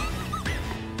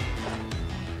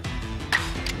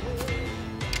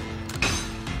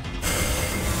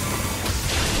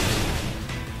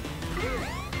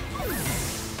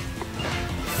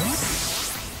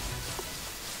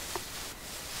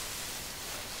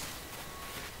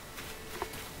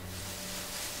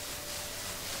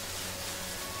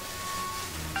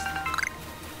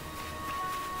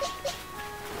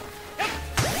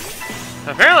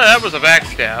 Apparently that was a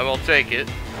backstab, I'll take it.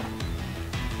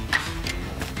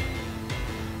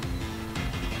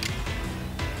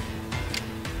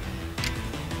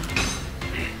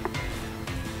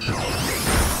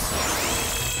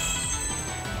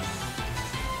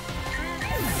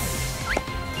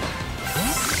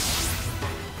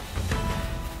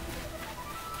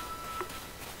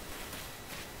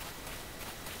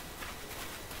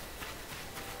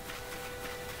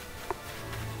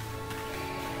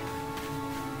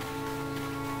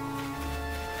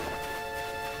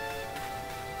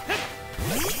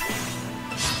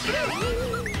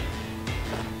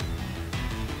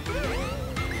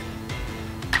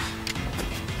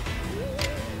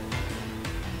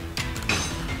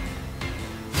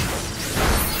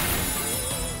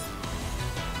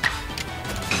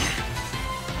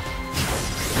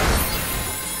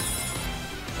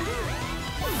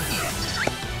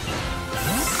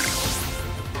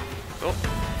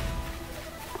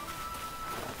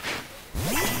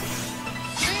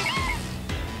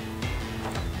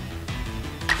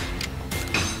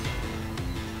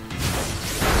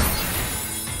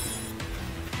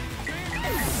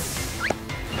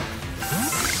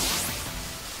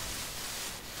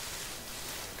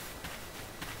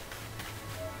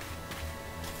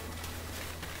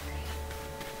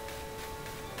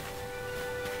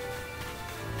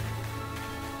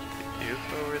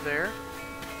 Over there.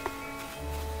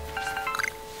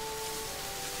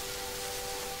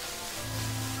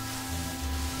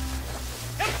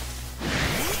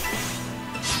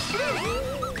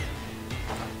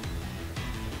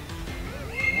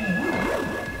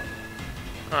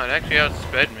 Oh, it actually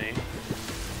outsped me.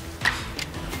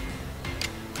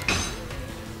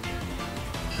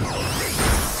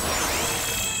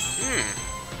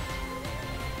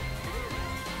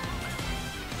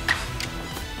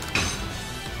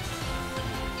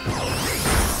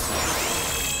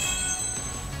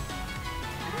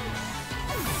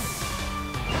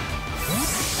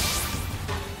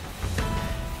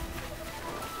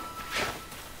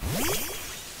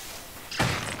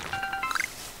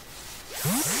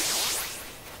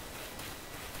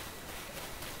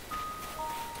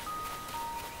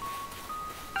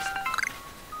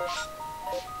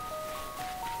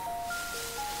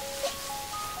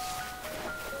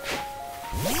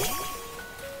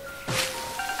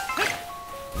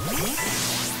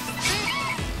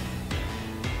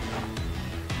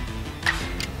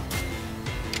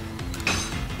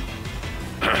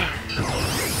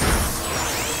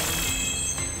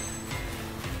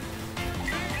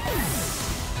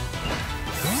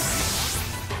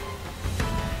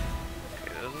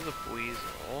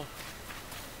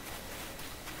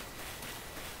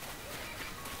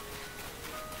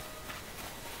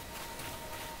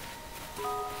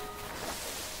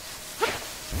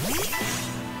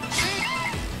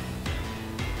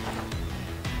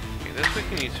 We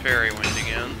can use Fairy Wind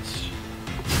against.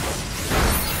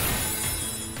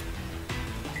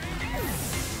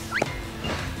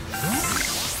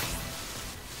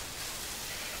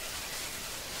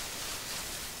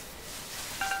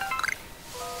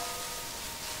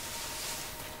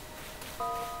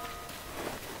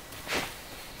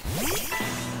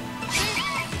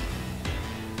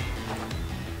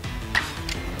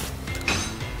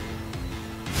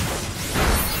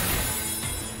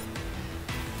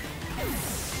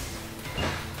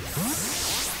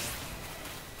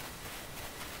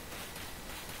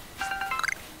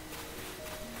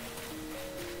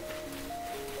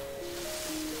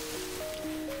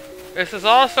 This is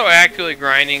also actively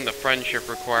grinding the friendship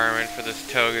requirement for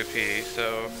this Togepi,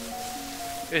 so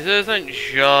this isn't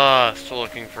just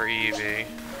looking for Eevee.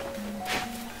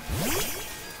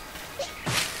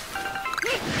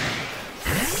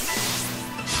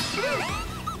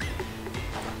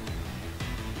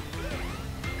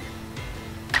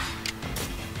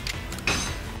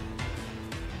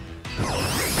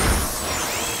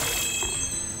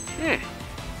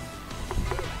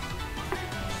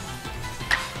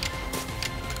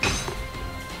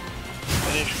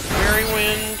 Fairy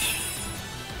Wind.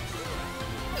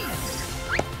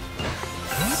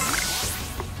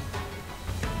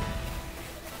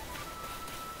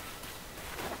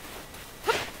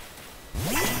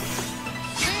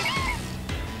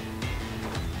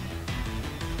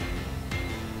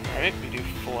 Alright, we do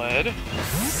Fled.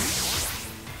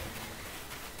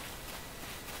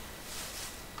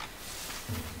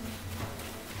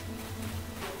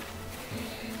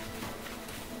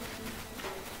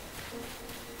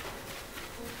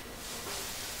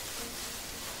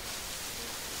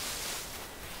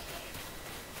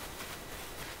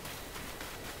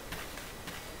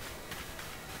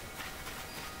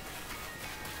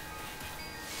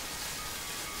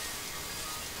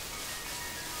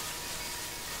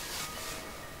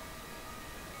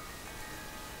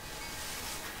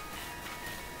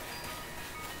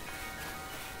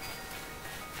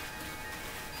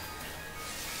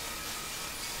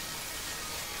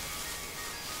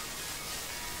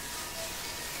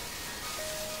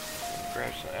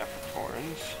 Grab some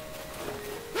apricorns.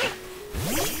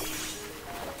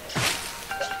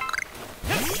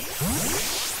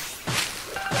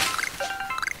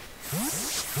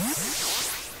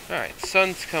 Alright,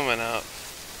 sun's coming up.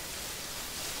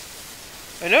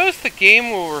 I noticed the game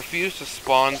will refuse to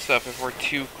spawn stuff if we're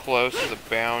too close to the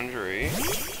boundary.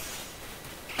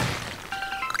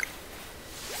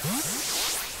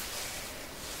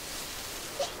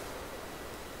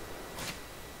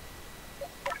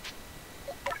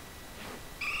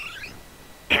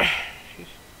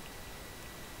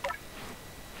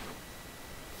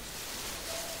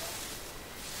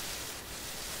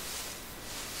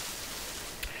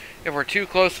 If we're too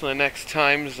close to the next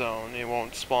time zone, it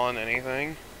won't spawn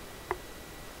anything.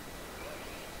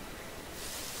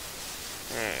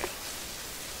 Alright.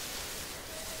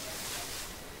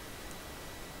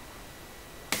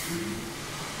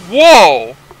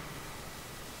 Whoa!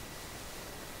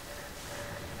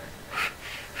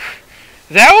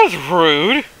 That was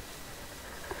rude!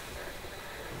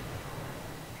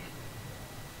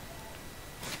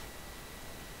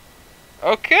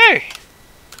 Okay.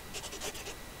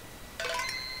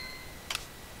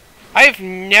 I've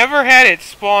never had it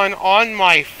spawn on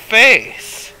my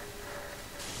face.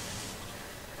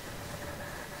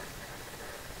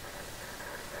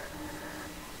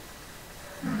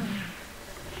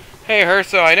 Hey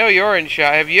Herso, I know you're in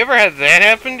chat. Have you ever had that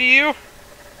happen to you?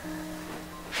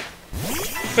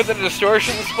 But the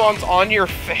distortion spawns on your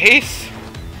face?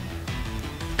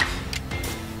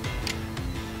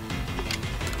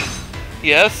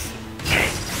 Yes.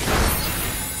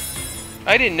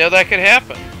 I didn't know that could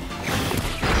happen.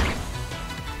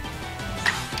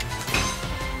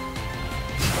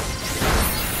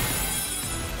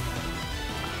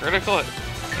 Critical hit.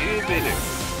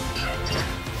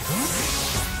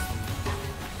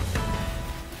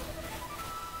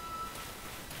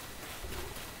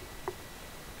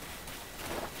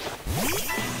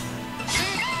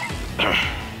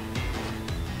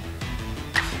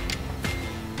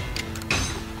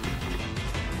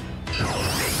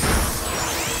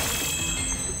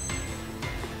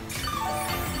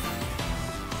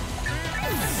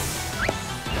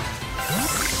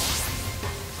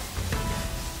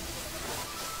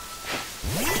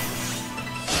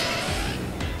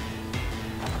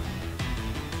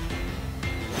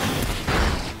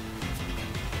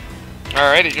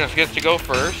 Alright, it just gets to go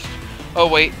first. Oh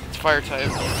wait, it's fire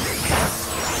type.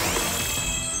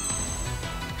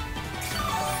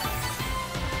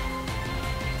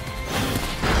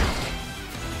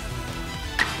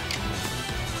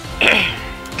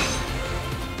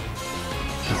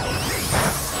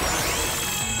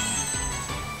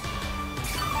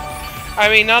 I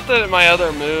mean, not that my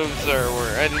other moves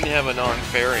were I didn't have a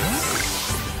non-fairy move.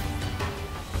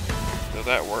 So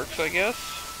that works, I guess.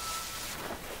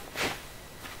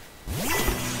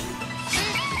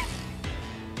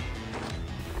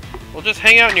 We'll just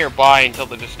hang out nearby until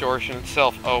the distortion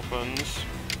itself opens.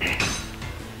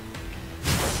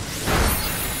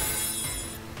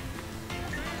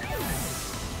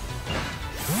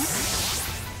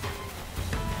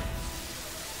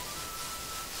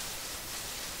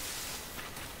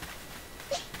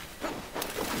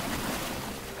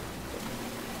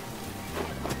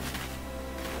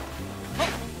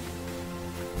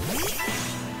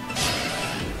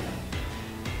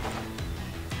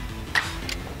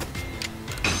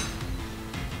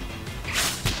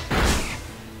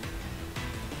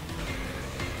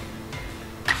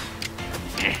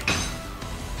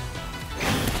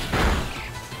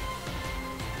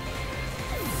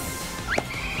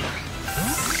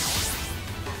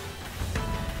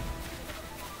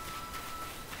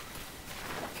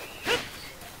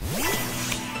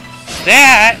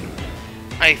 That,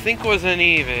 I think, was an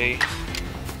Eevee.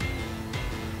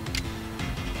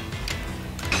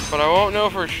 But I won't know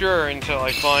for sure until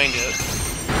I find it.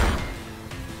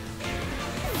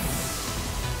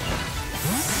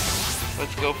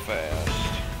 Let's go fast.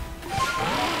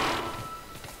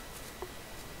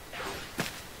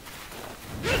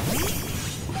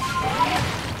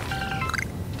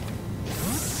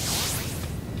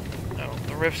 Oh,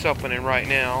 the rift's opening right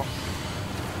now.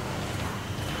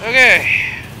 Okay.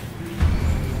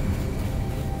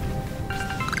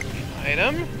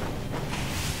 Item.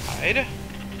 Hide.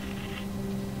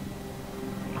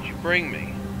 What'd you bring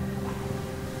me?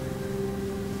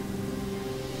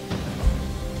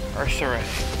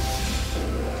 Arceus.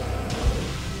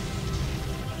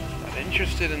 Not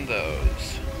interested in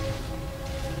those.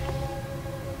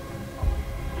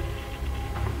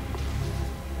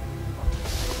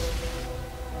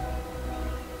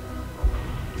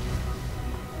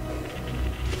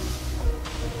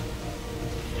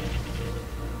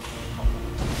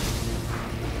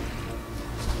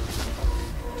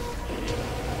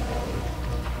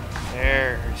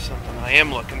 There's something I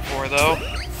am looking for, though.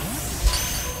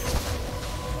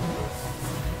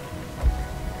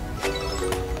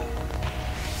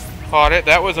 Caught it.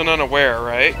 That was an unaware,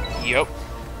 right? Yep.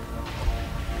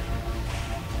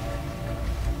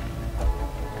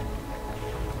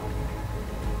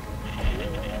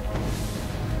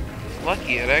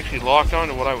 Lucky it actually locked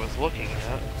onto what I was looking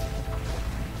at.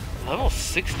 Level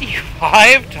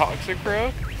 65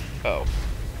 Toxicroak? Oh.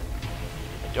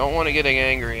 Don't want it getting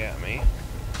angry at me.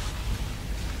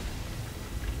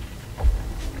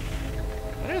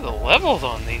 What are the levels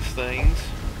on these things?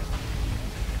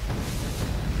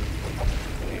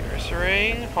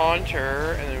 Ring,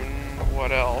 Haunter, and then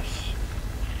what else?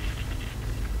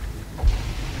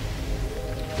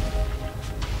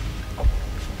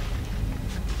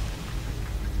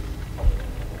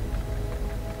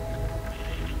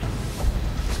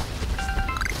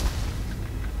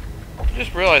 I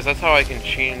just realized that's how I can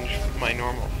change my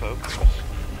normal focus.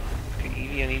 Okay,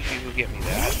 Eevee, I need you to get me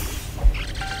that.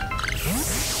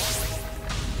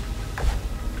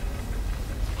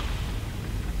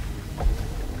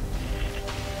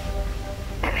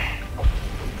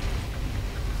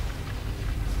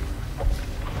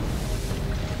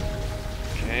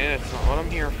 That's not what I'm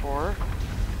here for.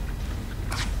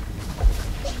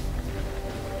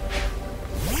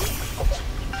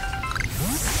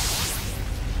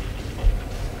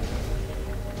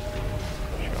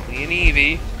 Show me an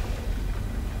Eevee.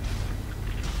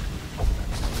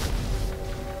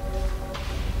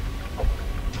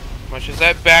 Much as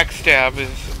that backstab is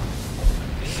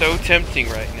so tempting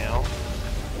right now.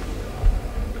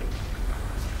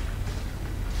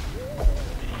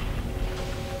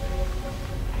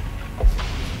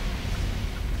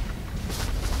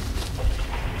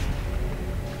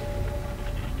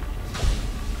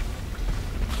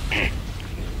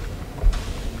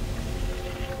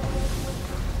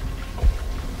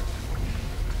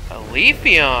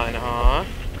 Leafeon, huh?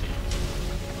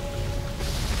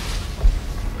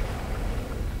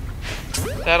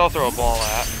 That'll throw a ball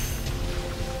at.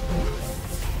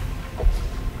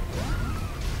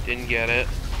 Didn't get it.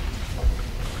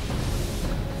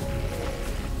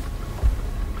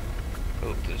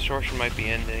 Oh, the distortion might be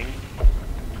ending.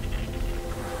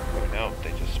 Nope,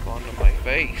 they just spawned on my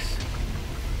face.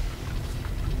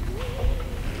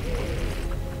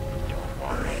 Don't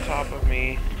walk on top of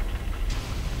me.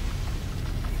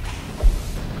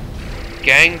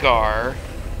 Gengar.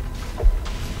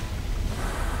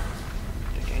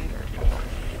 The Gengar go.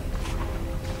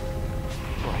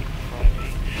 Right in front of me.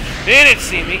 They didn't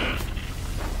see me.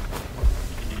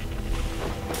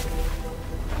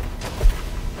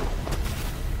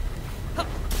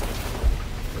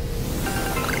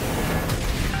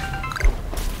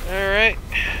 Alright.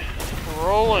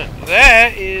 Rolling.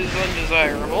 That is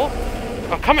undesirable.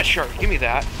 Oh, come at Shark. Give me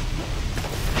that.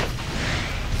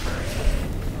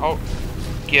 Oh.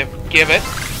 Give it.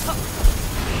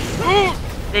 Ooh!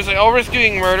 There's like almost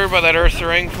getting murdered by that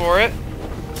Ursaring for it.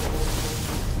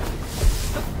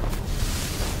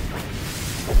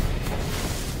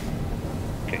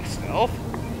 Okay, stealth.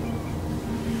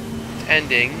 It's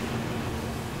ending.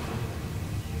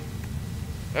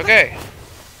 Okay.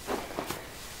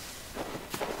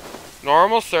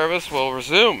 Normal service will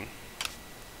resume.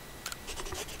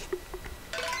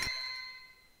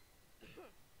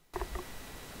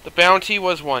 The bounty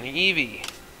was 1 Eevee.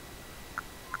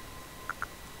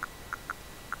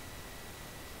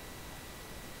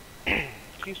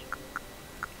 Excuse me.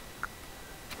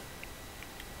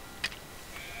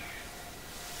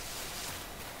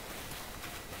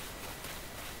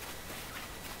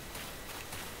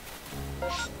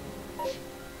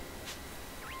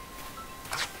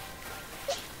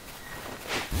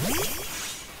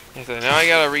 So now I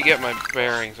gotta re-get my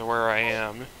bearings of where I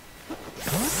am.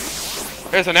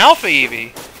 There's an Alpha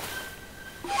Eevee!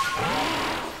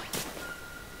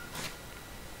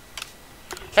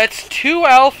 That's 2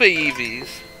 Alpha Eevees!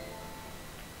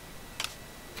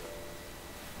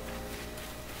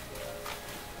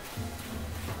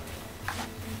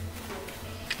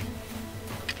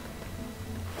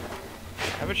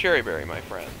 Have a cherry berry, my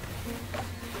friend.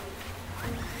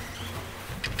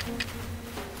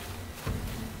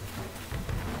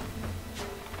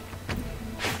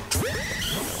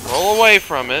 Roll away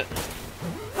from it.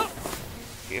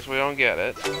 In case we don't get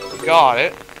it. Got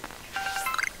it.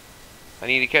 I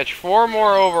need to catch 4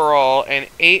 more overall and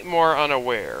 8 more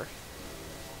unaware.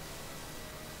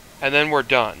 And then we're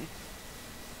done.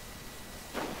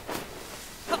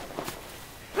 Let's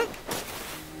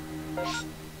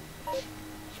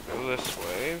go this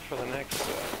way for the next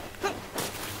set.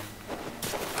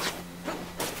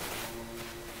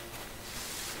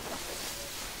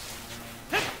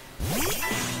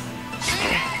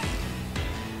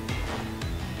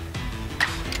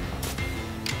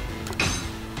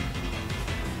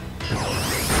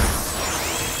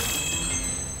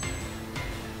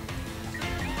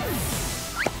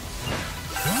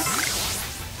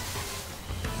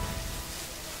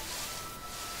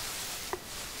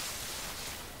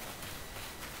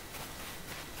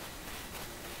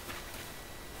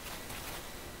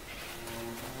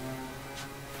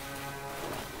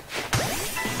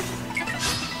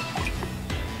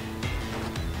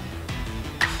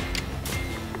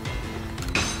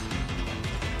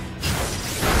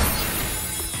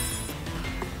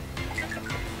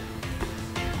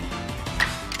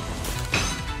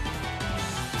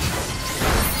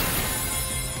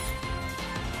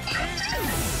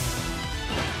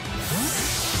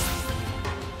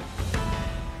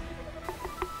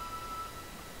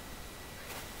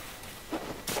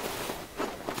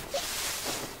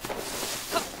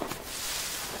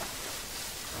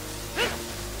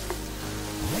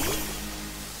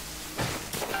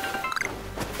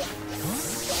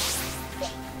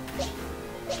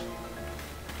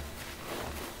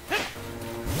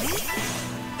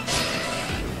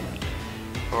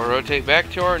 We'll rotate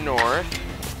back to our north.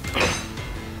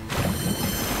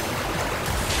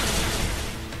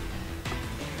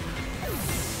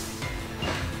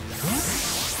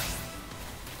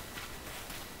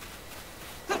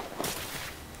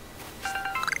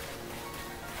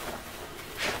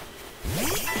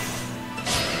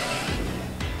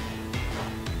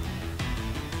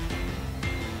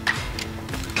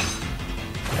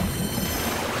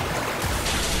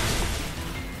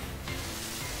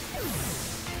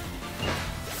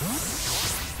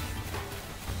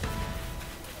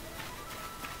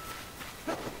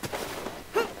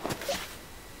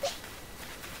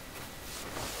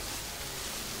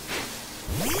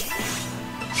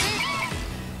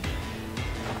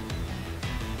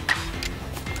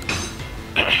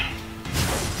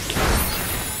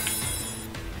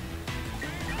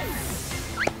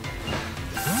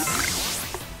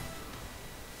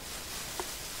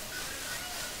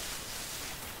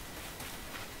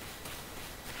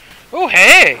 Oh,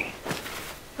 hey!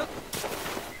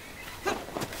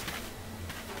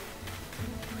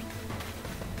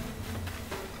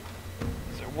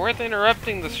 Is it worth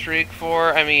interrupting the streak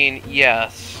for? I mean,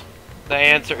 yes. The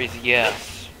answer is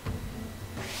yes.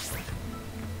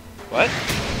 What?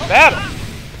 Battle!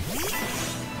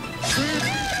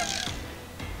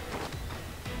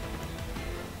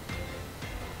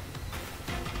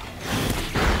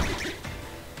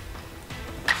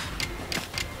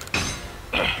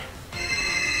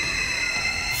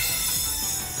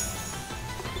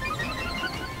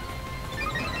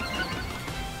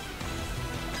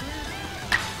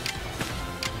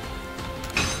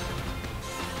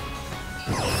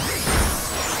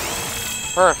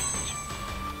 Perfect.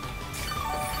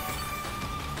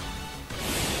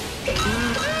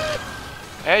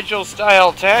 Agile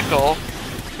style tackle.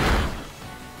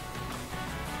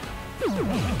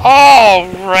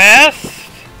 Oh, rest?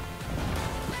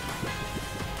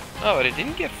 Oh, but it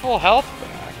didn't get full health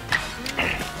back.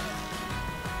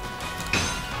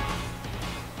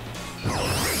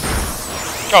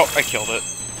 Oh, I killed it.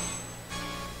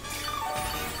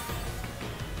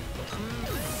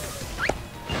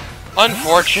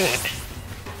 Unfortunate.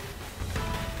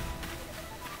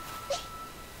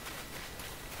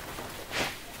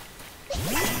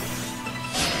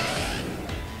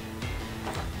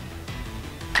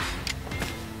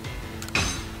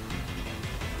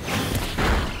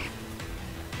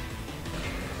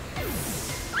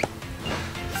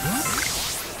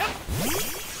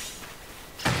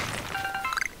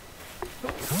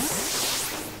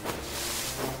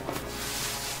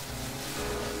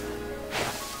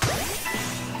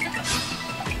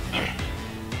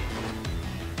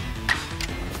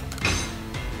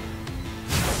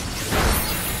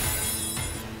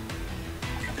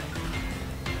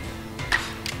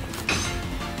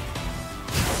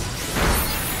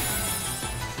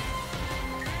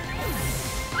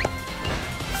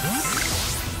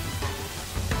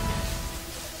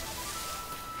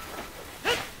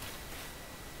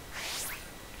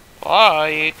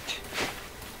 Fight!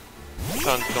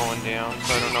 Sun's going down,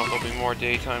 so I don't know if there'll be more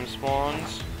daytime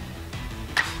spawns.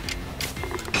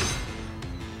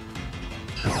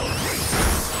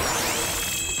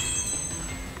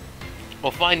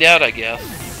 We'll find out, I guess.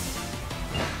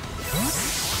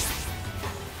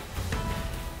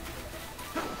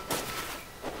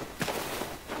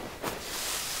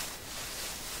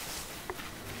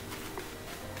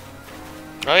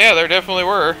 Oh yeah, there definitely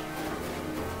were.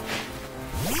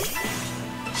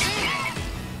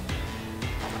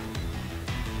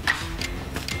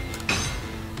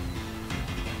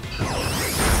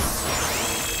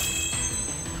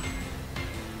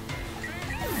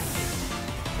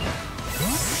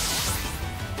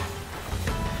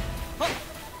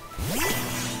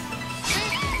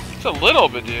 It's a little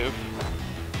Bidoof.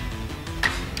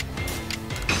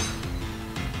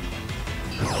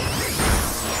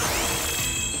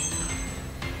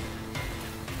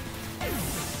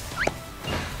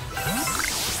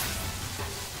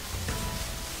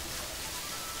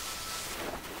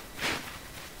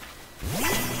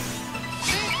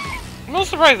 I'm a little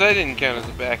surprised that didn't count as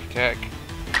a back attack.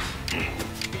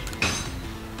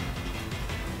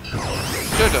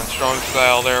 Should have done strong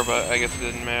style there, but I guess it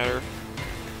didn't matter.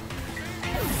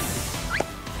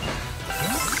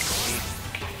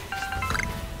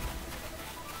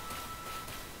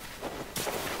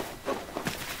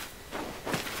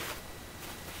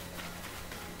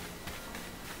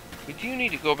 We do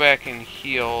need to go back and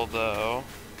heal, though.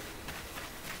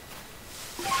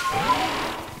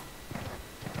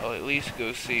 I'll at least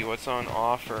go see what's on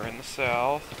offer in the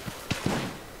south.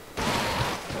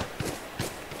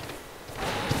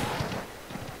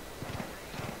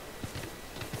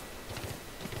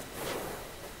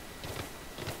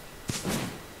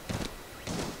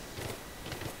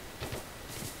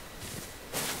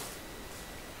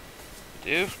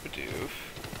 Bidoof, Bidoof.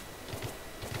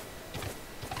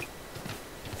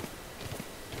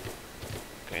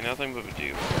 Okay, nothing but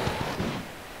Bidoof.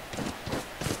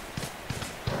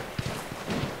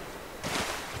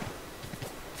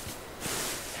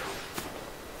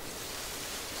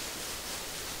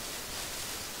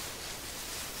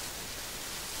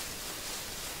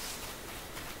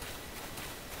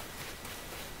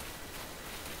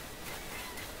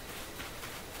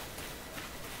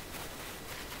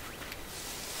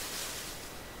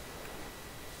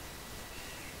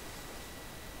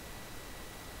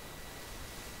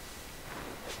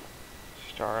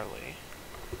 Starly.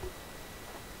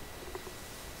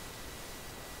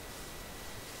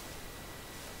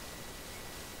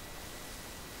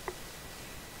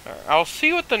 Alright, I'll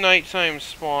see what the nighttime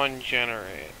spawn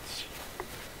generates.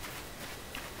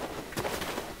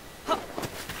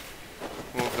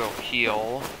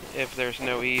 heal if there's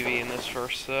no Eevee in this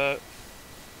first set.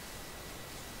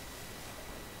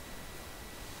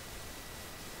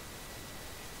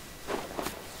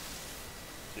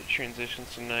 It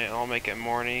transitions to night, I'll make it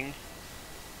morning.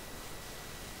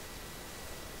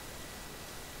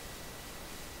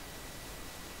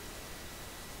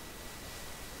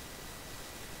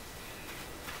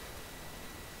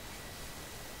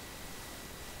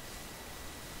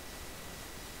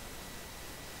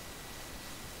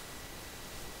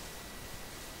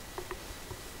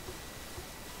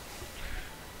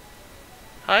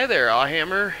 Hi there,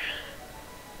 Awhammer.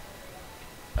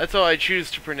 That's how I choose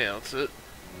to pronounce it.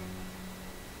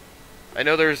 I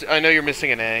know you're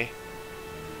missing an A.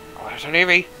 Oh, there's an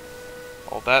Eevee.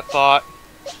 Hold that thought.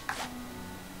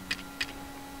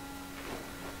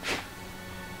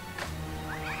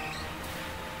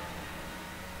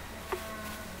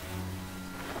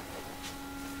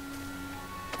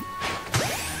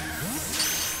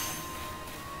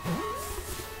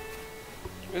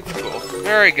 It's cool.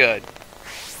 Very good.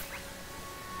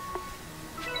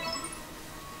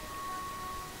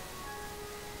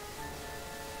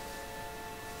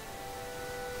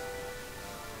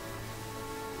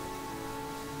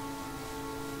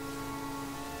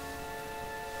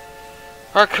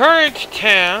 Our current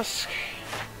task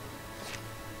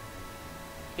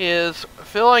is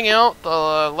filling out the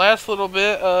last little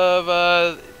bit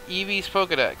of Eevee's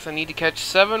Pokedex. I need to catch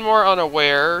 7 more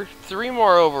unaware, 3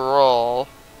 more overall,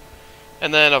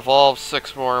 and then evolve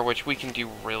 6 more, which we can do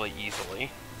really easily.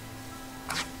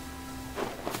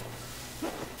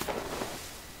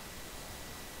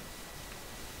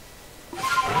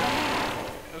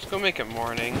 Let's go make it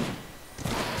morning.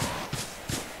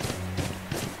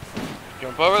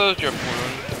 Jump over those drip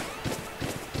wounds.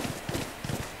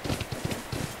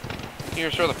 You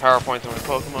restore the power points of my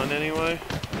Pokemon anyway.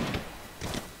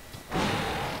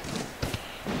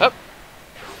 Up.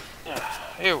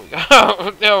 Here we go.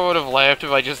 I would have laughed if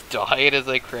I just died as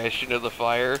I crashed into the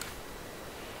fire.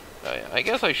 Oh, yeah. I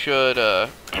guess I should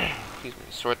excuse me,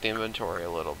 sort the inventory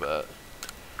a little bit.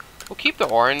 We'll keep the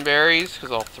orange berries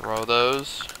because I'll throw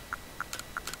those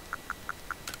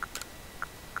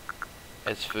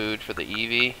as food for the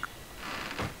Eevee.